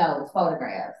you see those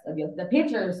photographs of the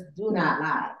pictures do not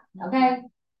lie. Okay.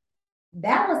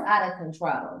 That was out of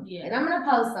control. Yeah. And I'm gonna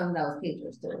post some of those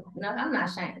pictures too. No, I'm not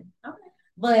ashamed. Okay.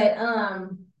 But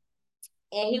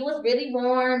and he was really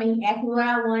warm and he asked me what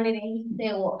I wanted and he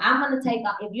said, well, I'm gonna take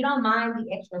if you don't mind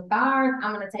the extra scars,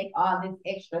 I'm gonna take all this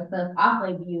extra stuff off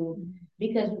of you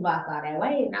because you lost all that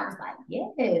weight. And I was like,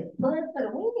 yes, put it for the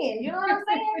win. You know what I'm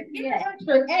saying? Get the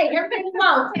extra. Hey, everything you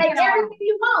want. Take everything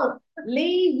you want.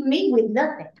 Leave me with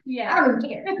nothing. Yeah. I don't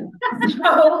care.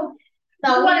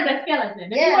 So you wanted a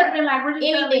skeleton. Yeah. You would have been like, we're just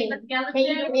anything. The skeleton. Can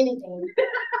you do anything?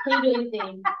 Can you do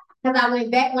anything? Because I went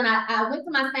back when I went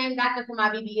to my same doctor for my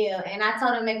BBL and I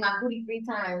told him to make my booty 3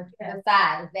 times the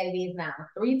size that it is now.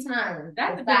 3 times.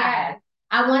 That's a big ass.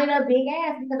 I wanted a big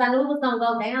ass because I knew it was gonna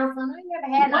go down. So I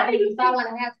never had no baby, so I want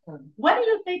to have some. What do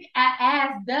you think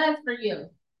ass does for you?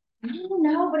 I don't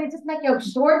know, but it just make your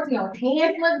shorts and your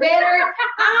pants look better.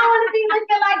 I don't want to be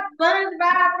looking like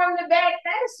SpongeBob from the back.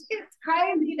 That shit's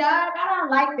crazy, dog. I don't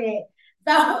like that.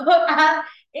 So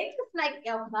it just makes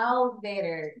your clothes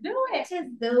better. Do it.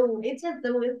 It just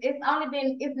do.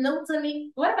 It's new to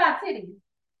me. What about titties?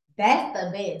 That's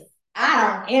the best.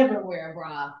 I don't ever wear a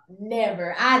bra.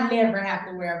 Never. I never have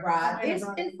to wear a bra. It's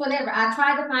whatever. I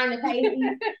tried to find the pages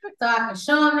so I can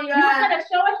show them to you. You gonna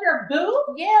show us your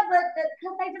boob? Yeah, but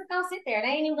because they just gonna sit there. They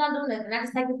ain't even gonna do nothing. I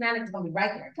just take this down, it's gonna be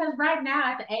right there. Because right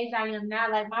now, at the age I am now,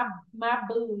 like my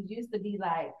boobs used to be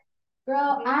like,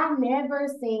 girl, I never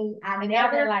ever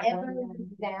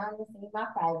down to see my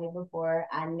private before.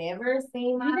 I never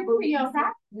seen my boobs.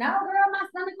 No, girl, my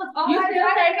stomach was always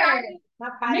right there.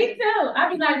 Me too.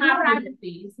 I be like my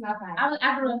privacy. It's my private.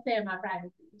 I grew up saying my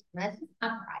privacy. That's my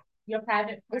private. Your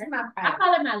private part. It's my private. I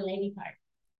call it my lady part.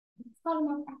 It's called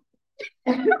my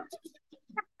private.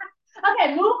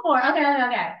 Okay, move forward.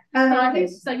 Okay.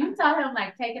 So you told him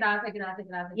like take it off.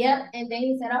 Yep. And then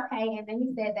he said okay, and then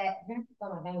he said that that's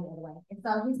my name by the way. And so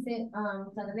he said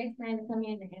so the next time to come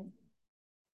in and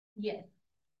yes,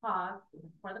 pause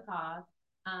for the cause.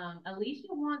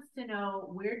 Alicia wants to know,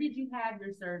 where did you have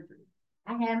your surgery?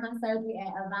 I had my surgery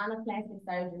at Avana Plastic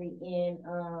Surgery in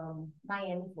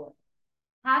Miami, Florida.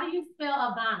 How do you spell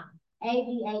Avana?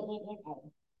 Avanna.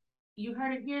 You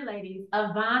heard it here, ladies.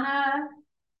 Avana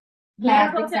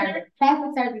Plastic surgery.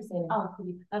 Plastic surgery center. Oh,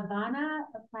 please. Avana,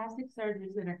 a plastic surgery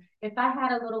center. If I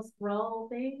had a little scroll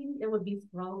thing, it would be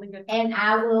scrolling. And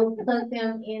I will put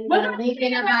them in the link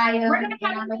in the bio. We're gonna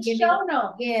have it in show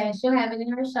notes. Yeah, she'll have it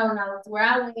in her show notes where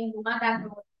I went with my doctor,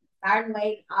 starting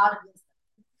weight, all of this.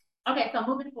 Okay, so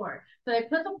moving forward. So they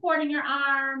put the port in your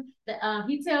arm.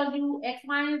 He tells you X,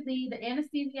 Y, and Z. The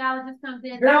anesthesiologist comes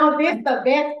in. Girl, this is the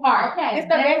best part. Okay, it's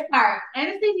the best part.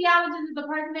 Anesthesiologist is the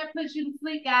person that puts you to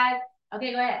sleep, guys.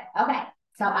 Okay, go ahead. Okay,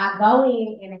 so I go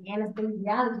in and the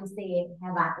anesthesiologist said,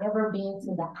 "Have I ever been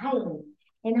to the island?"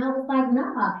 And I was like,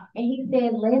 "Nah." And he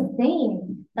said, "Let's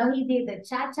dance." So he did the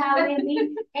cha-cha with me,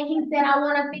 and he said, "I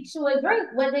want to fix you a drink.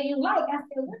 What do you like?" I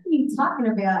said, "What are you talking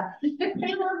about?" He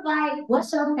was like,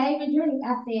 "What's your favorite drink?"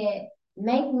 I said,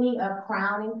 "Make me a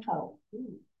Crown and Coke."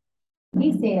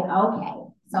 He said, "Okay."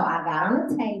 So I got on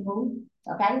the table.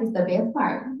 Okay, this is the best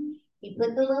part. He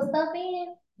put the little stuff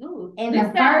in. Ooh, and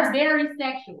this sounds very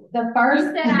sexual. The first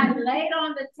you said I laid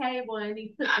on the table and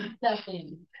he put the stuff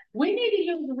in. We need to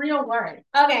use real words.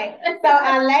 Okay, so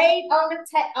I laid on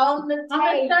the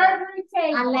surgery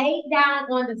table. I laid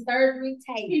down on the surgery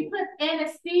table. He put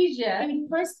anesthesia. He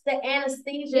puts the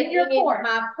anesthesia in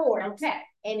my port. Okay,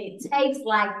 and it tastes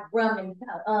like rum and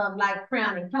like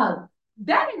Crown and Coke.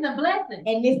 That is a blessing.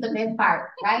 And this the best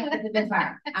part, right? This the best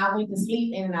part. I went to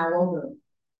sleep and I woke up.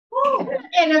 Ooh,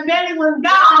 and the belly was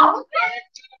gone.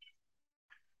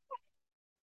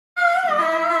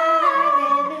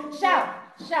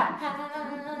 Shout.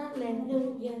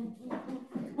 Hallelujah.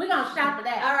 We're gonna shout for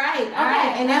that. All right.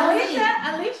 And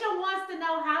Alicia wants to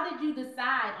know, how did you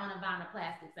decide on Avana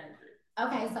plastic surgery?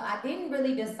 Okay, so I didn't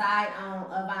really decide on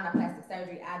Avana plastic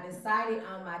surgery. I decided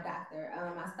on my doctor.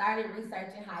 I started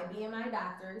researching high BMI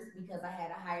doctors because I had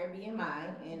a higher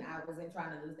BMI and I wasn't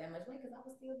trying to lose that much weight because I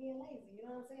was still being lazy. You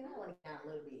know what I'm saying? I want to get down a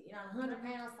little bit. 100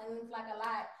 pounds seems like a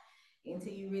lot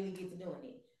until you really get to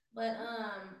doing it. But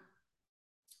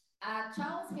I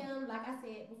chose him, like I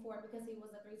said before, because he was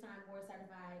a 3-time board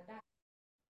certified doctor.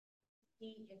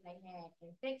 See if they had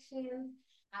infections.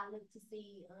 I looked to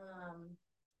see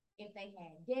if they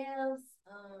had deaths,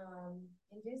 and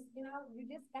just, you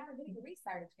just gotta do your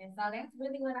research. And so that's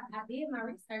really what I did my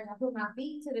research. I put my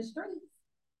feet to the streets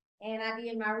and I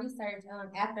did my research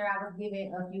after I was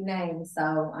given a few names.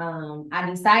 So I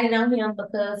decided on him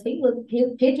because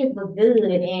his pictures was good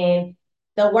and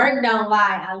the work don't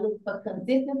lie. I look for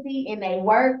consistency and they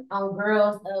work on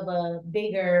girls of a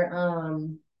bigger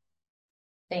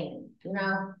thing,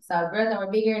 So girls that were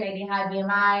bigger and they did high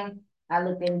BMI, I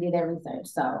looked and did that research.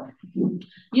 So,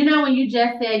 when you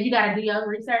just said you got to do your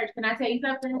research, can I tell you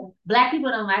something? Black people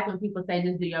don't like when people say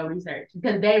just do your research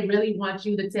because they really want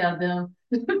you to tell them.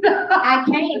 I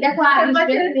can't. That's why I tell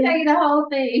you the whole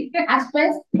thing. I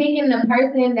stress picking the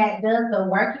person that does the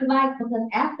work you like because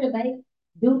after they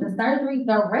do the surgery,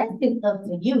 the rest is up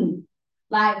to you.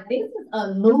 Like, this is a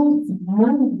loose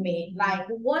movement. Like,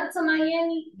 going to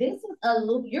Miami, this is a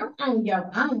loose, you're on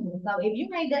your own. So if you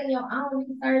ain't done your own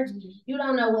research, you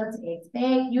don't know what to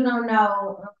expect. You don't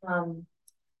know,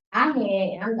 I'm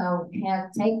gonna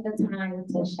take the time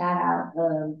to shout out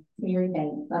Terry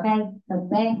Bates, okay? Because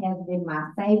that has been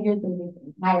my savior through this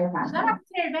entire time. Shout out to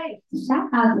Terry Bates. Shout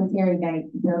out to Terry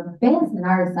Bates, the best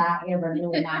nurse I ever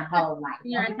knew in my whole life.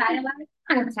 Your entire life?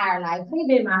 My entire life. She's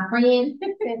been my friend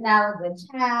since I was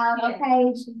a child. Yeah.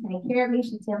 Okay, she take care of me.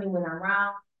 She tell me when I'm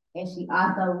wrong, and she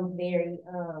also was very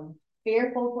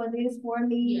fearful for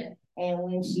me. Yeah. And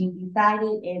when she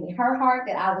decided in her heart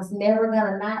that I was never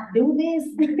gonna not do this,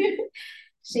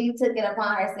 she took it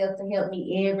upon herself to help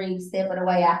me every step of the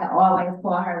way. I could always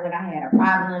call her when I had a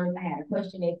problem, if I had a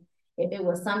question, if it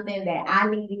was something that I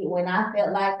needed when I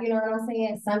felt like, you know what I'm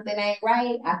saying, something ain't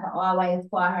right, I could always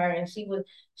call her. And she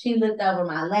looked over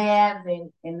my labs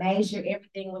and made sure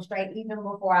everything was straight even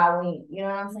before I went. You know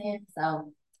what I'm saying?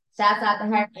 So shouts out to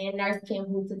her and Nurse Kim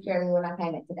who took care of me when I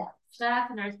came into that. Shout out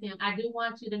to Nurse Kim. I do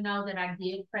want you to know that I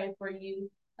did pray for you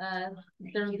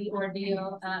through the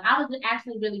ordeal. I was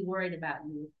actually really worried about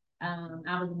you.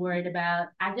 I was worried about,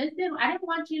 I didn't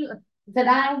want you to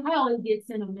die. I always get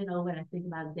sentimental when I think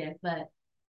about death, but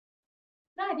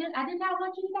no, I did not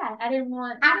want you to die. I didn't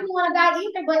want to die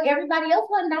either, but everybody else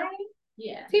wasn't dying.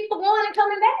 Yeah. People going and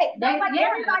coming back.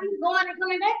 Everybody's going and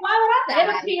coming back. Why would I die?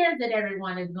 It appears that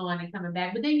everyone is going and coming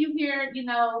back. But then you hear,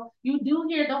 you do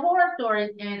hear the horror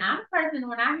stories. And I'm a person,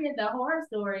 when I hear the horror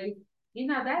stories,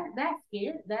 that's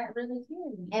scary. That really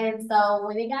scared me. And so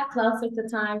when it got closer to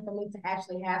time for me to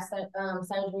actually have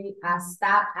surgery, I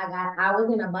stopped. I was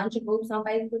in a bunch of groups on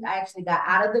Facebook. I actually got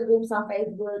out of the groups on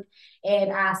Facebook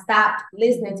and I stopped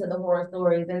listening to the horror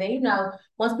stories. And then,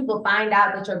 once people find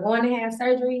out that you're going to have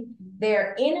surgery,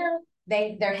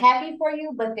 they're happy for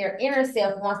you, but their inner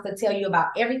self wants to tell you about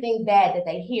everything bad that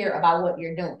they hear about what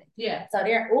you're doing. Yeah. So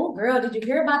they're, oh girl, did you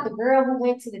hear about the girl who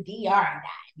went to the DR and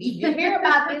died? Did you hear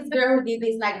about this girl who did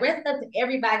this? Like, rest up to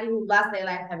everybody who lost their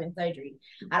life having surgery.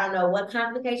 I don't know what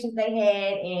complications they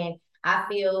had, and I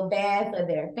feel bad for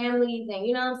their families, and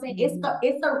you know what I'm saying?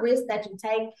 It's a risk that you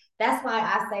take. That's why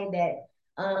I say that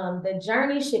the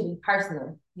journey should be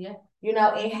personal. Yeah. You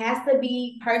know, it has to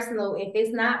be personal. If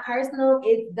it's not personal,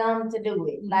 it's dumb to do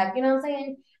it. Like, you know what I'm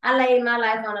saying? I laid my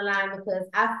life on the line because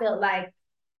I felt like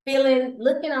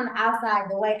looking on the outside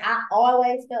the way I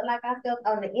always felt like I felt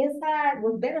on the inside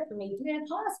was better for me. Man,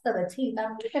 pause for the teeth.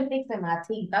 I'm even fixing my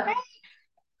teeth, okay?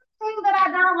 Things that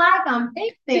I don't like, I'm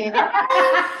fixing. Okay?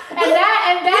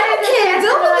 and that you can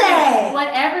do that.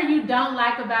 Whatever you don't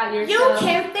like about yourself, you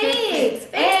can fix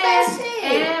that shit.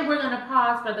 And we're gonna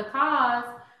pause for the cause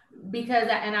because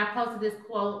I posted this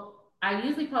quote. I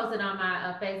usually post it on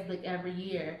my Facebook every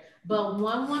year, but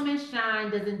one woman's shine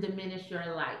doesn't diminish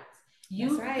your light.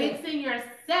 You fixing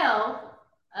yourself.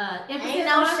 Ain't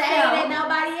no shade to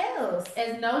nobody else.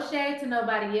 There's no shade to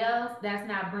nobody else. That's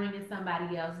not bringing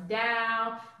somebody else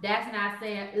down. That's not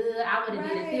saying, I would have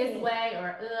did it this way,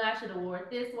 or I should have wore it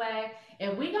this way.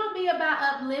 If we gonna be about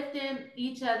uplifting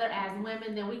each other as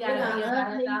women, then we gotta be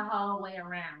about it the whole way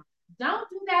around. Don't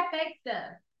do that fake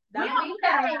stuff. We don't do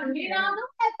that around here.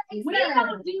 We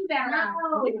don't do that around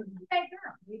here. We don't do fake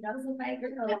girls. We know some fake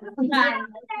girls.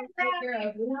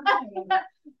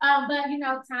 But you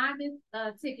know, time is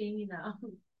ticking. You know,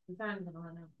 the time's gonna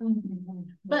run out.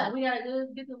 But we gotta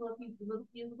get the little few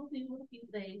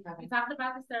things. We talked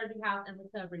about the surgery house and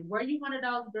recovery. Were you one of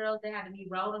those girls that had to be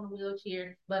rolled on a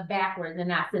wheelchair but backwards and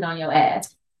not sit on your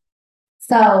ass?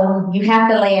 So you have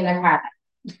to lay in the car.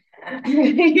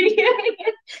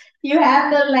 You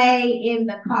have to lay in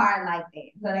the car like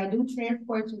that. So they do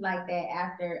transport you like that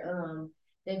after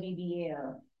the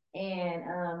BBL.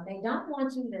 And they don't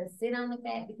want you to sit on the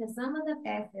fat because some of the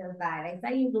fat cells die. They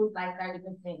say you lose like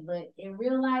 30%, but in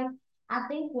real life, I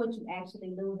think what you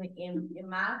actually lose in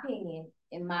my opinion,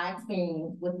 in my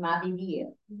experience with my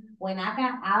BBL, when I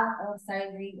got out of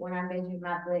surgery, when I measured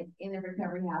my butt in the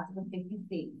recovery house, it was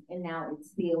 56, and now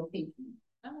it's still 50.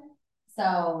 Okay.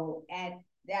 So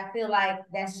I feel like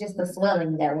that's just the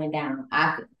swelling that went down.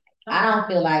 I don't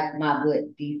feel like my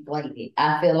butt deflated.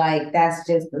 I feel like that's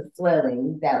just the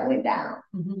swelling that went down.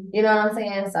 You know what I'm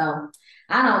saying? So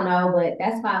I don't know, but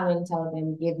that's why I went and told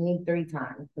them give me 3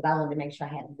 times because I wanted to make sure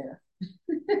I had enough.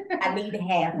 I need to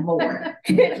have more.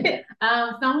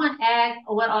 Someone asked,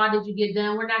 what all did you get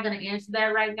done? We're not going to answer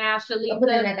that right now,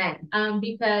 Shalisa,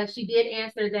 because she did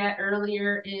answer that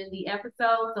earlier in the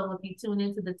episode. So if you tune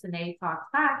into the Tanae Talks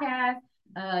podcast,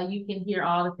 you can hear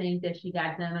all the things that she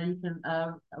got done, or you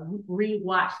can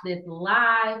re-watch this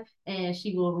live, and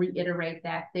she will reiterate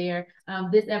that there.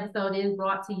 This episode is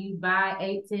brought to you by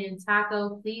 810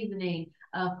 Taco Seasoning,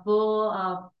 full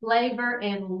of flavor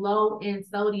and low in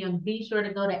sodium. Be sure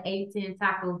to go to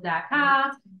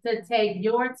 810tacos.com to take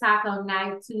your taco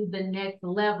night to the next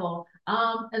level.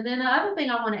 And then the other thing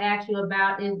I want to ask you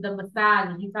about is the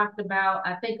massages. You talked about,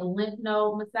 I think, lymph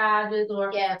node massages,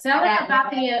 or tell us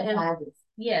about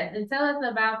Yes, and tell us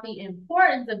about the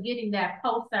importance of getting that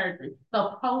post-surgery.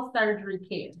 So post-surgery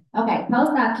care. Okay,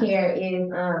 post-op care is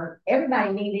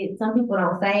everybody needs it. Some people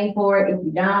don't save for it. If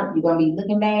you don't, you're gonna be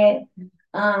looking bad.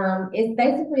 It's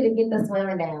basically to get the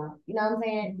swelling down. You know what I'm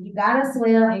saying? You gotta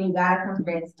swell and you gotta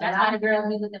compress. That's why the girls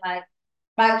be looking like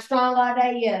strong all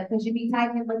day, yeah, because you be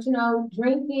typing, but you know,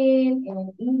 drinking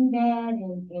and eating bad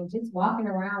and just walking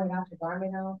around without your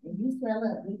garment on, and you swell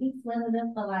up. You be swelling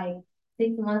up for like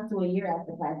 6 months to a year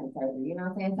after plastic surgery. You know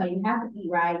what I'm saying? So you have to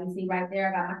eat right. You see right there,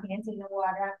 I got my canteen of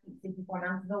water. I keep 64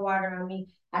 ounces of water on me.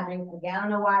 I drink a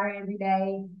gallon of water every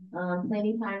day.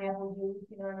 Plenty pineapple juice.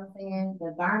 You know what I'm saying?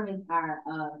 The garments are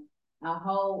a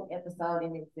whole episode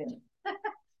in itself.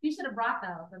 You should have brought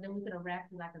those, so then we could have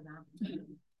wrapped you like a zombie.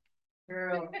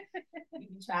 Girl, you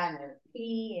be trying to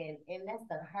pee and that's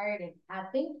the hurt. And I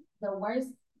think the worst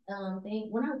thing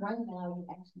when I run down,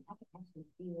 I can actually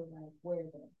feel like where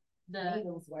the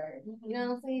needles were. You know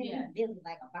what I'm saying? Yeah. It was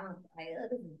like a bounce. Like,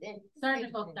 this is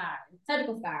surgical scars.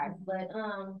 Surgical scars. But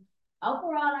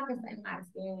overall, I can say my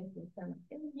experience is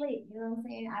it was lit. You know what I'm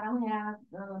saying? I don't have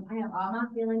I have all my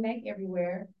feeling back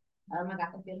everywhere. I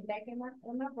got the feeling back in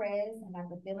my breast. I got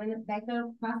the feeling back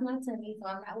across my tummy. So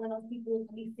I'm not one of those people who's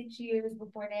gonna be 6 years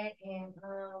before that. And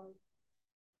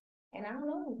I don't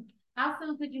know. How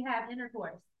soon could you have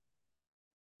intercourse?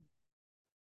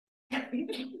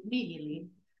 Immediately.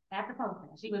 After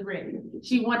postpartum, she was ready.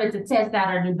 She wanted to test out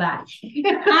her new body.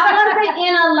 I wasn't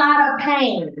in a lot of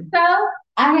pain. So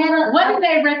I had a. What did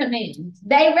they recommend?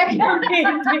 They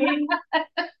recommended.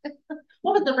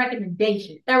 What was the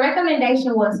recommendation? The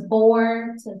recommendation was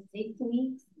 4 to 6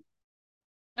 weeks.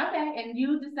 Okay, and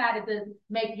you decided to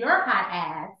make your hot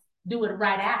ass do it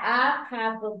right after.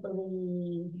 I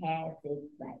probably had sex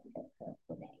like a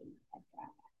couple days after.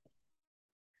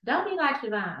 Don't be like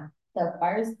Siobhan. The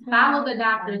first time. Follow the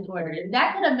doctor's orders.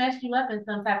 That could have messed you up in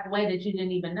some type of way that you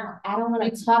didn't even know. I don't want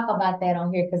to talk about that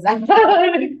on here because I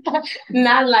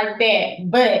not like that.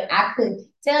 But I could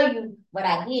tell you what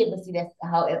I did, but see, that's the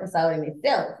whole episode in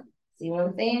itself. See what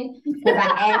I'm saying? Because I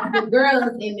asked the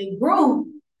girls in the group,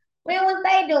 when was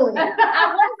they doing it?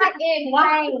 I was like in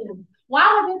pain. Why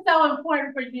was it so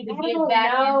important for you to get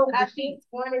back into the sheets?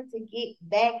 I wanted to get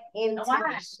back into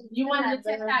Why? You wanted to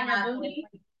test out your booty?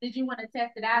 Did you want to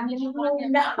test it out? Did you want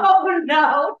him to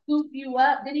scoop you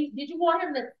up? Did you want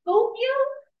him to scoop you?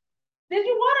 Did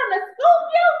you want him to scoop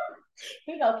you?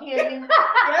 He gonna kill you.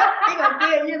 Yep, he gonna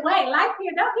kill you. Wait, light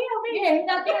skin, don't kill me. Yeah, he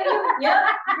gonna kill you. Yep.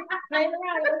 Play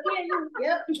around, he'll kill you.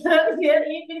 Yep. Yeah,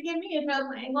 he ain't gonna get me in trouble.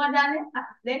 I ain't going down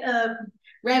that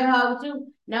rabbit hole with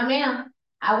you. No, ma'am.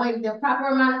 I waited the proper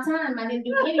amount of time. I didn't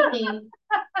do anything.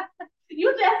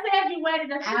 You just said you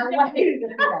waited I waited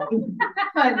a few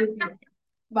days.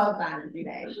 Both times, 3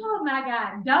 days. Oh my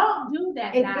God! Don't do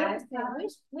that, guys.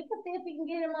 We can see if we can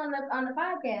get him on the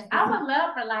podcast. I would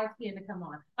love for light skin to come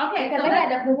on. Okay, because they had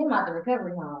to put him out the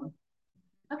recovery home.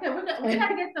 Okay, we got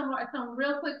to get some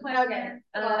real quick questions.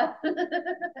 Okay.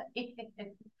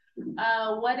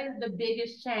 What is the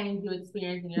biggest change you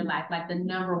experienced in your life? Like the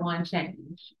number one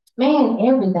change? Man,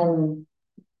 everything.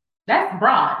 That's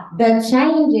broad. The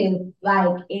change is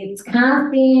like it's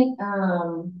constant,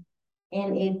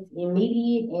 and it's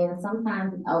immediate, and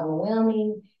sometimes it's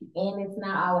overwhelming, and it's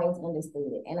not always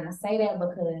understood. And I say that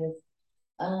because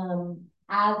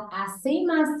I see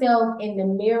myself in the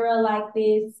mirror like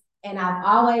this, and I've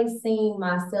always seen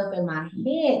myself in my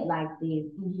head like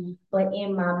this, but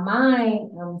in my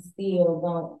mind, I'm still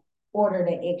gonna order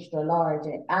the extra large.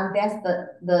 That's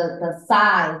the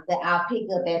size that I'll pick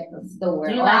up at the store.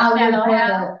 Do you like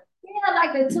that? Yeah,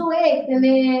 like the 2X, and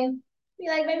then be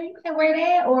like, baby, you can wear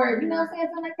that, or you know what I'm saying,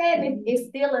 something like that. And it's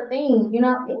still a thing, you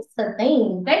know, it's a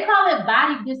thing. They call it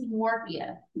body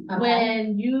dysmorphia. Okay.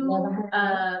 When you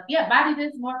body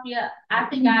dysmorphia. I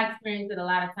think I experienced it a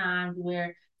lot of times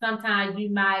where sometimes you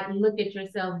might look at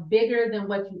yourself bigger than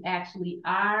what you actually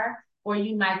are, or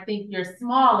you might think you're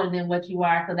smaller than what you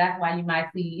are. So that's why you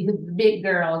might see big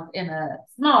girls in a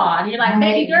small, and you're like,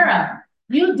 baby girl,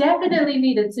 you definitely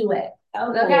need a 2X.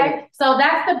 Okay, so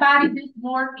that's the body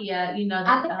dysmorphia, you know.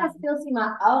 I think I still see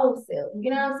my old self, you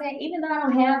know what I'm saying? Even though I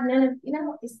don't have none of, you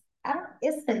know,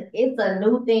 it's a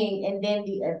new thing, and then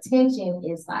the attention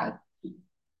is like.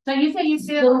 So you say you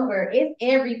still super. It's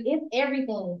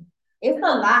everything. It's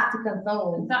a lot to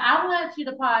consume. So I want you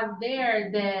to pause there.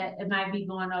 That it might be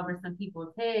going over some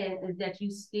people's heads is that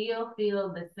you still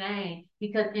feel the same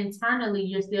because internally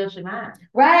you're still Siobhan.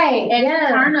 Right.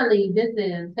 Internally, this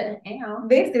is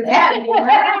happening.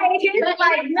 Right.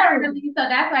 Like internally, so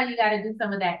that's why you got to do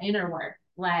some of that inner work.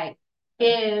 Like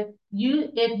if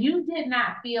you did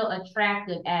not feel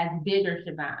attractive as bigger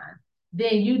Siobhan,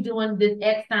 then you doing this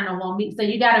external won't meet. So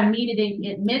you got to meet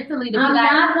it mentally to be like,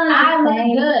 I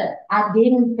look good. I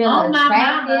didn't feel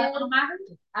attractive.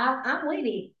 I'm with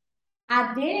it.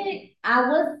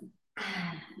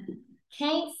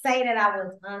 Can't say that I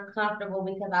was uncomfortable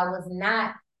because I was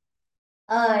not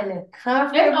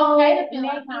uncomfortable. It's okay to feel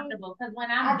uncomfortable because when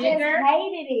I'm bigger. I just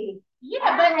hated it.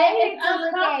 Yeah, but it's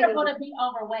uncomfortable to be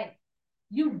overweight.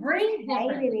 You breathe different.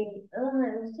 I hated it.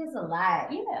 It's just a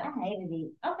lot. Yeah. I hated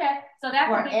it. Okay. So that's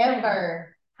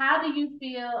forever. How do you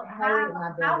feel?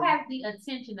 How has the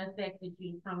attention affected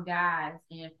you from guys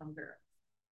and from girls?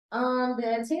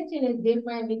 The attention is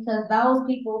different because those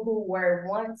people who were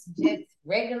once just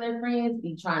regular friends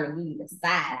be trying to give you the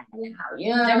side.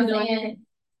 You know what I'm saying?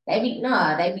 They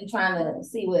be trying to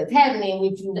see what's happening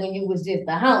with you when you was just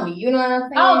a homie. You know what I'm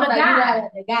saying? Oh,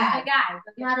 the guys.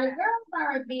 Now the girls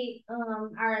are a bit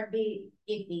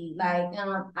iffy. Like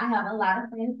I have a lot of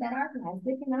friends that are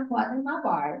plastic and I call them my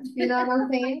bars. You know what I'm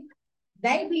saying?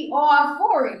 They be all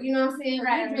for it. You know what I'm saying?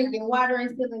 Right. We're drinking water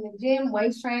and still in the gym,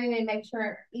 waist training, and make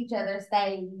sure each other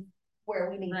stays where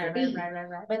we need to be.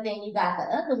 Right. But then you got the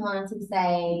other ones who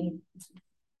say,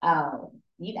 "Oh,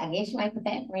 I guess you ain't the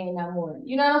fat friend no more."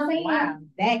 You know what I'm saying? Wow.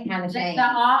 That kind of shame. The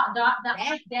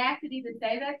audacity to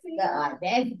say that to you? The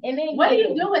audacity. And then what do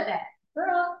you do with that?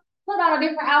 Girl, put on a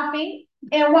different outfit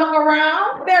and walk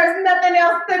around. There's nothing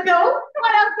else to do.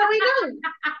 What else do we do?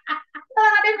 Put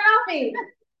on a different outfit.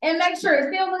 and make sure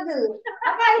it still look good.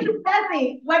 Okay, that's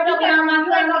it. Wake up on my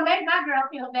You ain't gonna make my girl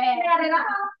feel bad. Not at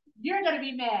all. You're gonna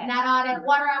be mad. Not all that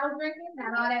water I was drinking,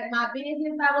 not all that my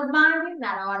business I was minding,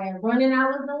 not all that running I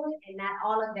was doing, and not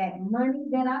all of that money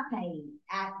that I paid.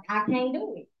 I can't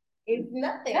do it. It's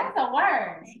nothing. That's a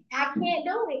word. I can't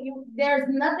do it. There's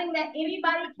nothing that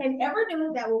anybody can ever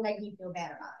do that will make me feel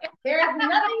bad about it. There's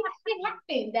nothing that can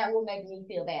happen that will make me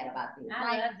feel bad about this.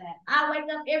 I love that. I wake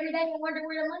up every day and wonder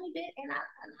where the money bit, and I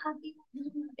be my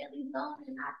belly's gone,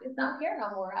 and I just don't care no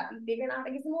more. I be figuring out how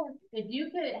to get some more. If you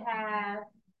could have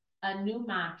a new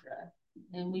mantra,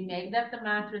 and we made up the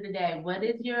mantra today, what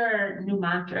is your new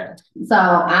mantra? So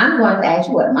I'm going to ask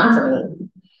you what a mantra means.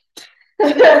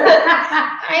 Give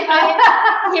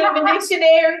the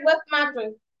dictionary. What's mantra?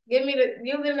 Give me the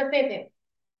sentence.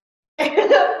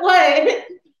 What?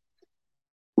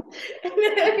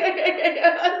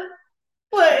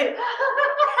 What?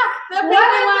 What do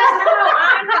I know?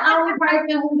 I'm the only person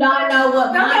who don't know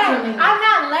what mantra means. I'm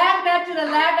not laughing at you to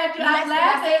laugh at you. I'm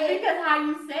laughing because how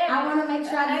you said it. I want to make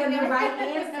sure I give the right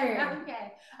answer.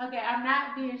 Okay, I'm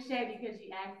not being shady because you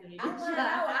asked me. I want to know.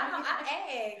 I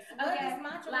asked. What is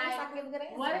mantra? Like, so I can give a good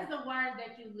answer. What is the word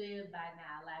that you live by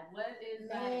now? Like, what is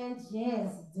Man,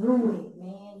 just do it,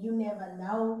 man. You never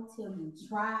know till you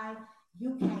try.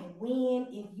 You can't win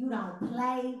if you don't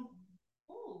play.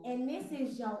 Ooh. And this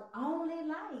is your only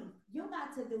life. You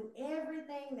got to do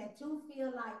everything that you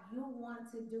feel like you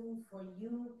want to do for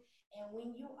you. And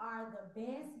when you are the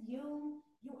best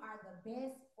you are the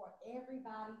best for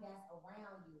everybody that's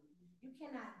around you. You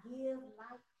cannot give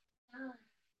life time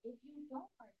if you don't,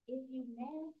 if you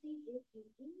nasty, if you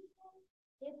evil,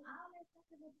 if all that stuff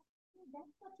is about you,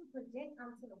 that's what you project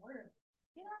onto the world.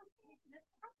 You know what I'm saying?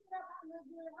 I feel up, I look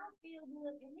good, I feel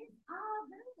good, and it's all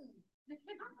good.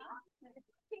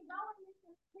 Keep going,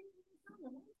 listen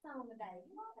song today.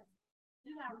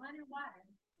 You got running water.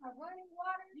 Running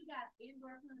water. You got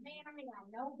indoor plumbing. Man, I got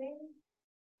no baby.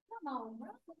 Come on, bro.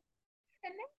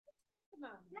 Come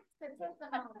on. That's the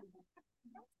testimony.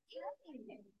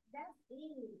 That's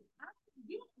it.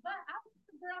 But I want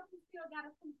the girls who still got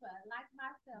a fupa, like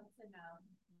myself, to know.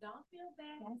 Don't feel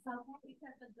bad. That's okay.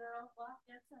 Because the girls lost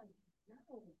their tongue.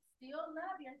 No. Still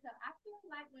love yourself. I feel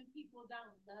like when people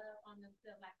don't love on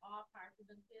themselves, like all parts of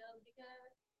themselves,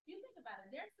 because you think about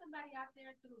it, there's somebody out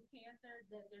there through cancer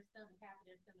that their stomach, half of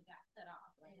their stomach got cut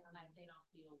off, right? Like they don't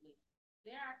feel well.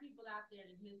 There are people out there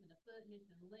that's missing a foot,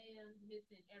 missing limbs,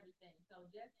 missing everything. So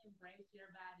just embrace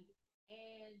your body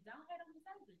and don't hate on the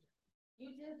surgery. You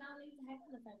just don't need to hate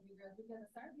on the surgery girls because the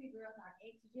surgery girls are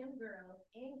ex-gym girls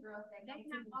and girls that they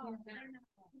not all.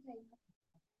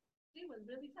 She was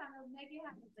really trying to make it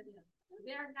happen to them.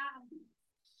 They're not.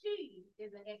 She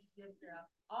is an ex-gym girl.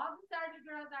 All the surgery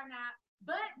girls are not.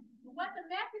 But what the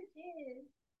message is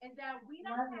that we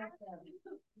don't have to.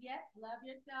 Yes, love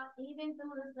yourself. Even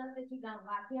through the stuff that you don't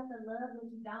like. You have to love what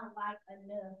you don't like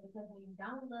enough. Because when you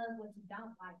don't love what you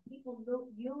don't like, people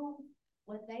use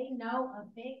what they know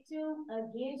affect you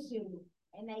against you.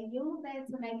 And they use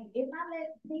that to make, if I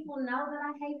let people know that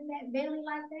I hated that belly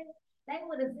like that, they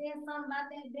would have said something about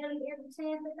that belly every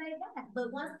chance that they got.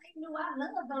 But once they knew I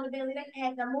loved on the belly, they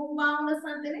had to move on to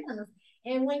something else.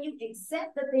 And when you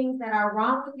accept the things that are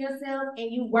wrong with yourself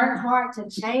and you work hard to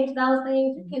change those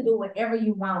things, you can do whatever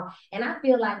you want. And I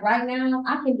feel like right now,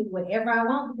 I can do whatever I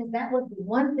want because that was the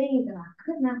one thing that I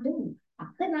could not do. I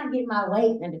could not get my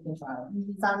weight under control.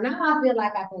 Mm-hmm. So now I feel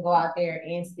like I can go out there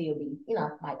and still be,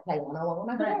 like play one-on-one with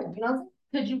my girl, you know what I'm saying?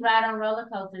 Could you ride on roller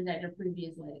coasters at your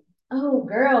previous wedding? Oh,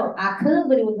 girl, I could,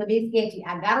 but it was a bit sketchy.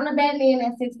 I got on the Batman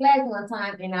at Six Flags one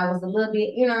time, and I was a little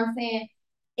bit, you know what I'm saying?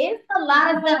 It's a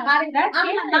lot of stuff. I'm not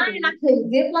lying. I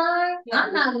couldn't zip line. Yeah.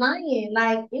 I'm not lying.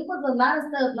 Like, it was a lot of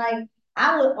stuff. Like,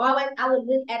 I would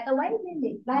look at the weight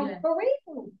limit. Like, for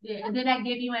real. Yeah, and did that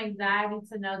give you anxiety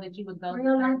to know that you would go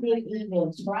through I didn't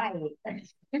even try it.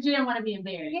 Because you didn't want to be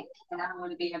embarrassed. Yeah, I don't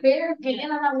want to be embarrassed, and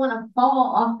then I don't want to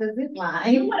fall off the zip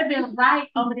line. You would have been right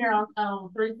over there on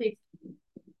 360.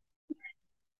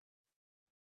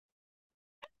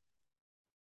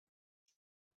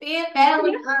 Being bad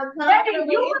with you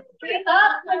would been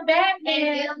up with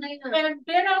Batman and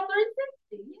been on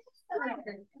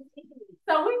 360.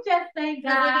 So we just thank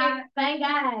God. Thank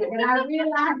God. And I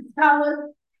realized I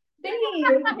was big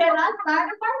and I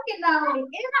started working on it.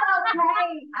 It's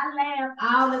okay. I laugh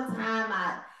all the time.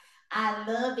 I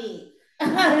love it.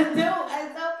 It's okay.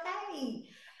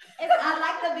 I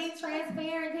like to be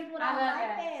transparent. People don't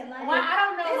like that. Like, well, I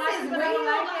don't know why people don't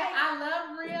like it. I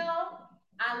love real.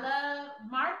 I love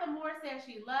Martha Moore said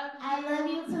she loves you. I love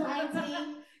you too,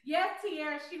 Auntie. Yes,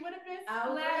 Tiara, she would have been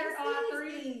splattered on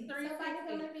 360. Somebody's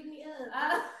gonna pick me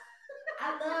up.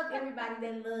 I love everybody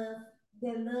that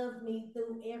loves me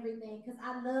through everything because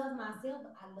I love myself,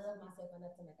 but I love myself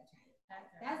enough to make a change.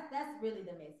 That's really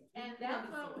the message. And that's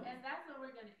what we're gonna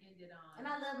end it on. And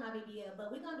I love my BBL, but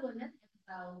we're gonna do another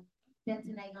episode that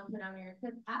tonight gonna put on there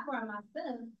because I brought my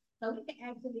stuff so we can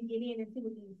actually get in and see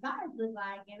what these scars look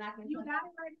like, and I can. You got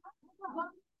it right now.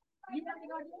 You got to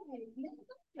go do it.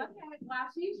 Okay, while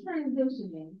she's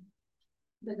transitioning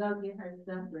to go get her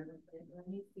stuff really quick, let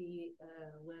me see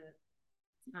what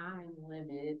time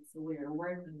limits we're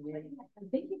working with. I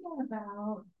think you got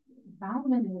about 5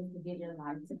 minutes to get your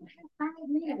license. 5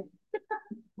 minutes.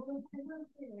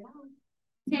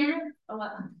 Terrence,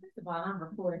 well, first of all, I'm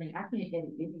recording. I can't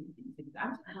edit anything because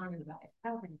I'm just learning about it.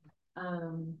 Okay.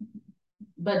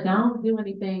 But don't do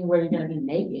anything where you're gonna be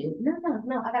naked.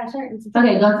 No, I got a shirt.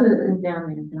 Okay, go to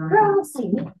down there. Girl, let's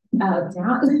see. Down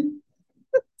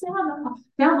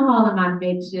the hall in my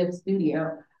makeshift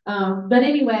studio. But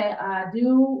anyway, I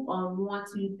do want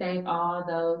to thank all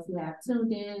those who have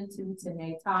tuned in to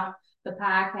Tanae Talk, the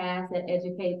podcast that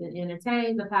educates and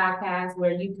entertains, the podcast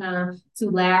where you come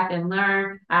to laugh and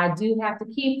learn. I do have to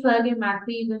keep plugging my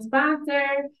season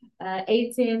sponsor,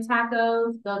 810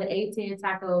 Tacos. Go to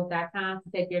 810tacos.com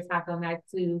to take your taco night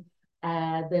to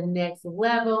the next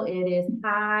level. It is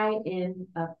high in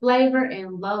flavor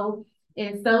and low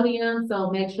in sodium.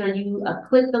 So make sure you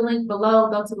click the link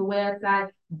below, go to the website,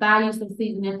 buy you some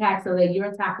seasoning packs so that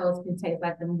your tacos can taste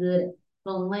like some good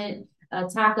Flint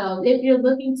tacos. If you're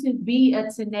looking to be a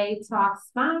Tanae Talk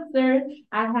sponsor,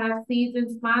 I have season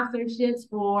sponsorships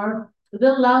for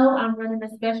the low. I'm running a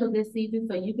special this season,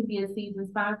 so you can be a season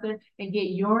sponsor and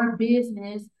get your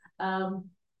business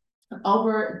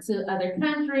over to other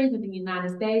countries in the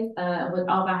United States with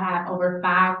over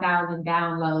 5,000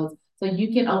 downloads. So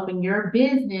you can open your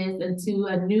business into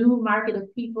a new market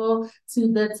of people,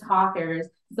 to the talkers.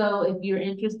 So if you're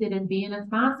interested in being a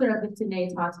sponsor of the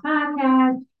Tanae Talks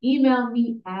podcast, email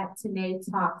me at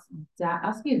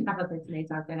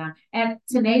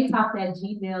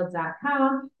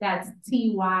TanaeTalks@TanaeTalks@gmail.com. That's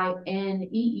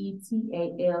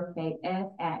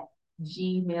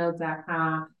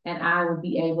TYNEETALKS@gmail.com. And I will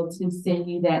be able to send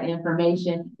you that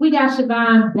information. We got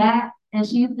Siobhan back. And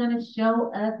she's gonna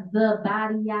show us the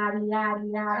body, yada, yada,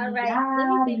 yada. All right,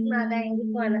 let me fix my bang.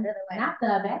 We're going the other way. Not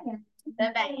the bang.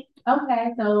 The bang.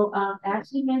 Okay, so as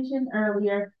she mentioned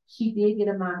earlier, she did get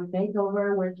a mommy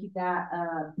makeover where she got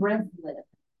a breast lift.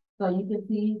 So you can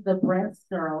see the breast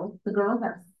girls. The girls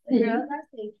are sitting. The girls are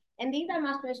sitting. And these are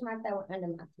my stretch marks that were under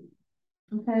my teeth.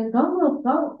 Okay,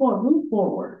 move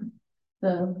forward.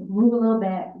 So move a little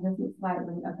back, just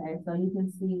slightly. Okay, so you can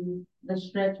see the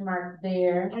stretch marks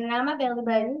there. And now my belly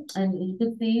button. And you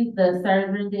can see the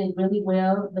surgeon did really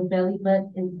well. The belly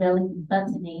button is belly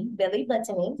buttoning. Belly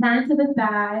buttoning. Turn to the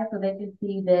side so they can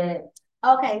see that.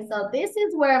 Okay, so this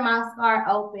is where my scar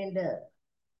opened up.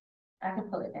 I can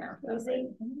pull it down. You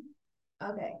see?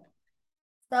 Okay.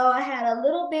 So I had a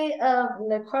little bit of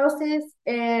necrosis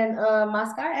and my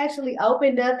scar actually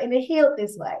opened up and it healed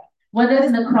this way. What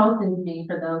does necrosis mean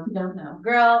for those who don't know?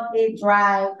 Girl, it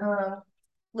dried.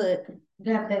 Look,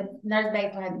 got the nurse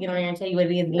base gonna have to get on there and tell you what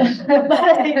it is again.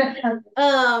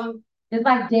 It's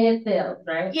like dead cells,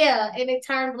 right? Yeah, and it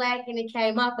turned black and it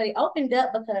came off, but it opened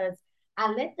up because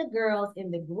I let the girls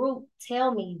in the group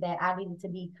tell me that I needed to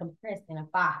be compressed in a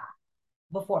faja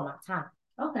before my time.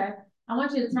 Okay. I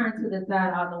want you to turn to the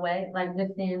side all the way, like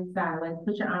just stand sideways.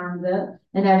 Put your arms up,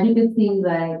 and as you can see,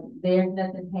 like there's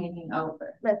nothing hanging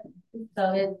over.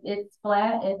 So it's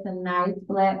flat. It's a nice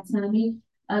flat tummy.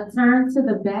 Turn to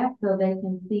the back so they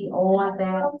can see all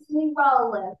that. All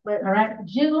right,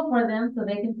 jiggle for them so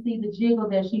they can see the jiggle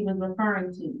that she was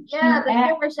referring to. Yeah, the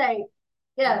camera shape.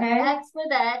 Yeah, okay. Ask for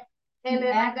that. And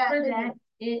then I got for that.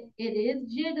 It is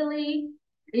jiggly.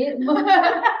 It moves.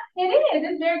 It is.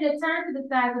 It's very good. Turn to the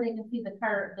side so they can see the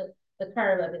curve, the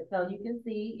curve of it. So you can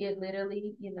see it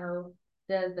literally,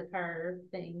 does the curve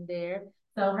thing there.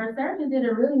 So her surgeon did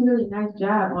a really, really nice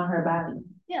job on her body.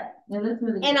 Yeah. It looks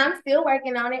really good. And I'm still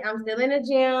working on it. I'm still in the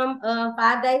gym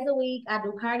 5 days a week. I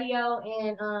do cardio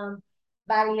and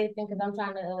body lifting because I'm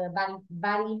trying to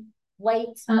body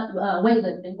weight.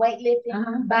 Weightlifting.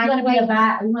 Weightlifting. Body weight. You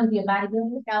want to be a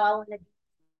bodybuilder? No, I want to be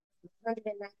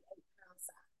 198 pounds.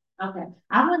 Okay.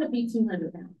 I want to be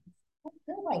 200 pounds. That's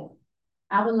good weight.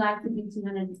 I would like to be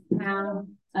 200 pounds.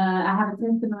 I have a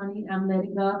testimony. I'm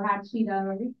letting go of hot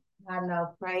Cheetos. I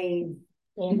know, praise.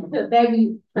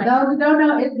 Baby, for those who don't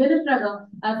know, it's been a struggle.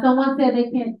 Someone said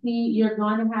they can't see. You're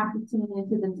going to have to tune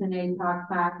into the Tanae Talk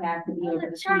podcast to be able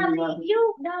to Charlie, see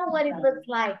you know what it looks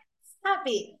like. Stop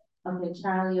it. Okay,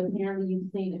 Charlie, apparently you've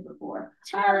seen it before.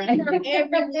 Charlie, everything.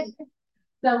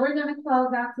 So we're gonna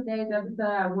close out today's episode.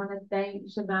 I want to thank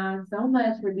Siobhan so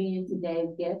much for being today's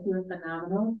guest. You're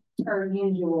phenomenal, per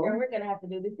usual. And we're gonna have to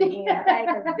do this again, okay?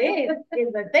 Because this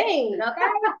is the thing, okay?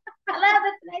 I love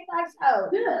the Today Talk Show.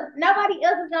 Nobody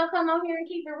else is gonna come on here and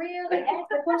keep it real and ask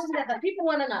the questions that the people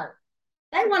want to know.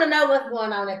 They want to know what's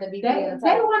going on at the BBL.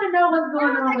 They want to know what's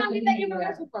going on. Where are they gonna with get that the BBL.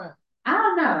 information from? I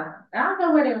don't know. I don't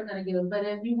know where they were gonna get it, but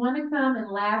if you want to come and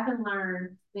laugh and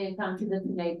learn, then come to the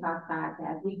Today Talk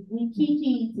podcast. We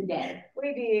kiki today.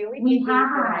 We did. We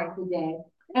hi today.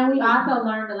 And we also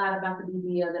learned a lot about the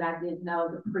BBL that I didn't know,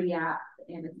 the pre-op,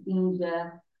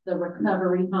 anesthesia, the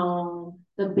recovery home,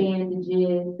 the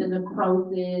bandages, the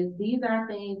necrosis. These are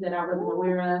things that I wasn't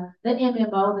aware of. The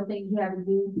MMO, the things you have to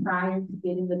do prior to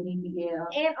getting the BBL.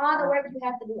 And all the work you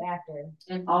have to do after.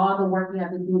 And all the work you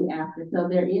have to do after. So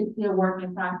there is still work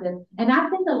in process. And I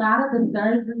think a lot of the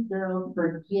surgery girls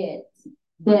forget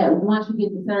that once you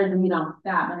get the surgery, you don't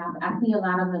stop. And I see a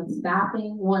lot of them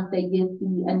stopping once they get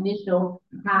the initial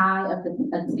high of the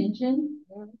attention,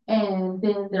 and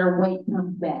then their weight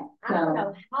comes back.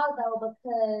 So,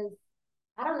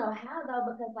 I don't know how though,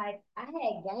 because like I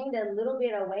had gained a little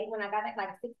bit of weight when I got back,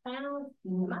 like 6 pounds.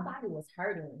 And my body was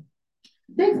hurting.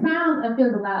 6 pounds, it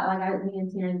feels a lot. Like me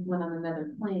and Terrence went on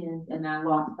another cleanse and I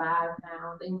lost 5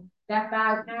 pounds. And that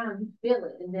 5 pounds, you feel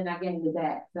it. And then I gained it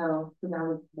back. So, because I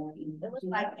was back eating. It was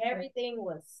like everything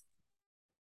was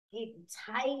getting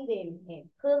tight and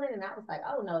pulling. And I was like,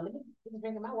 oh no, let me just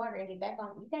drink my water and get back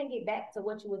on. You can't get back to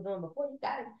what you was doing before. You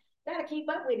gotta keep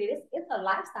up with it. It's a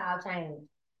lifestyle change.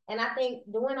 And I think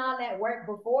doing all that work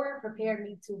before prepared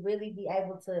me to really be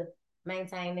able to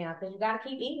maintain now, because you got to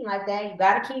keep eating like that. You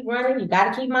got to keep running. You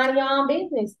got to keep minding your own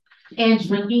business. And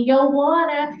drinking your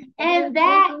water. And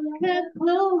that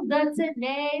concludes the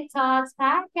Today Talks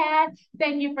podcast.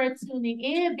 Thank you for tuning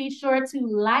in. Be sure to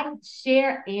like,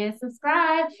 share, and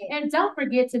subscribe. And don't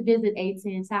forget to visit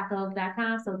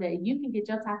a10tacos.com so that you can get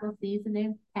your taco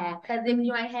seasoning pack. Because if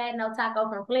you ain't had no taco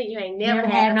from Flint, you ain't never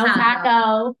had no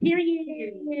taco.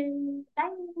 Period.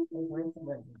 Bye.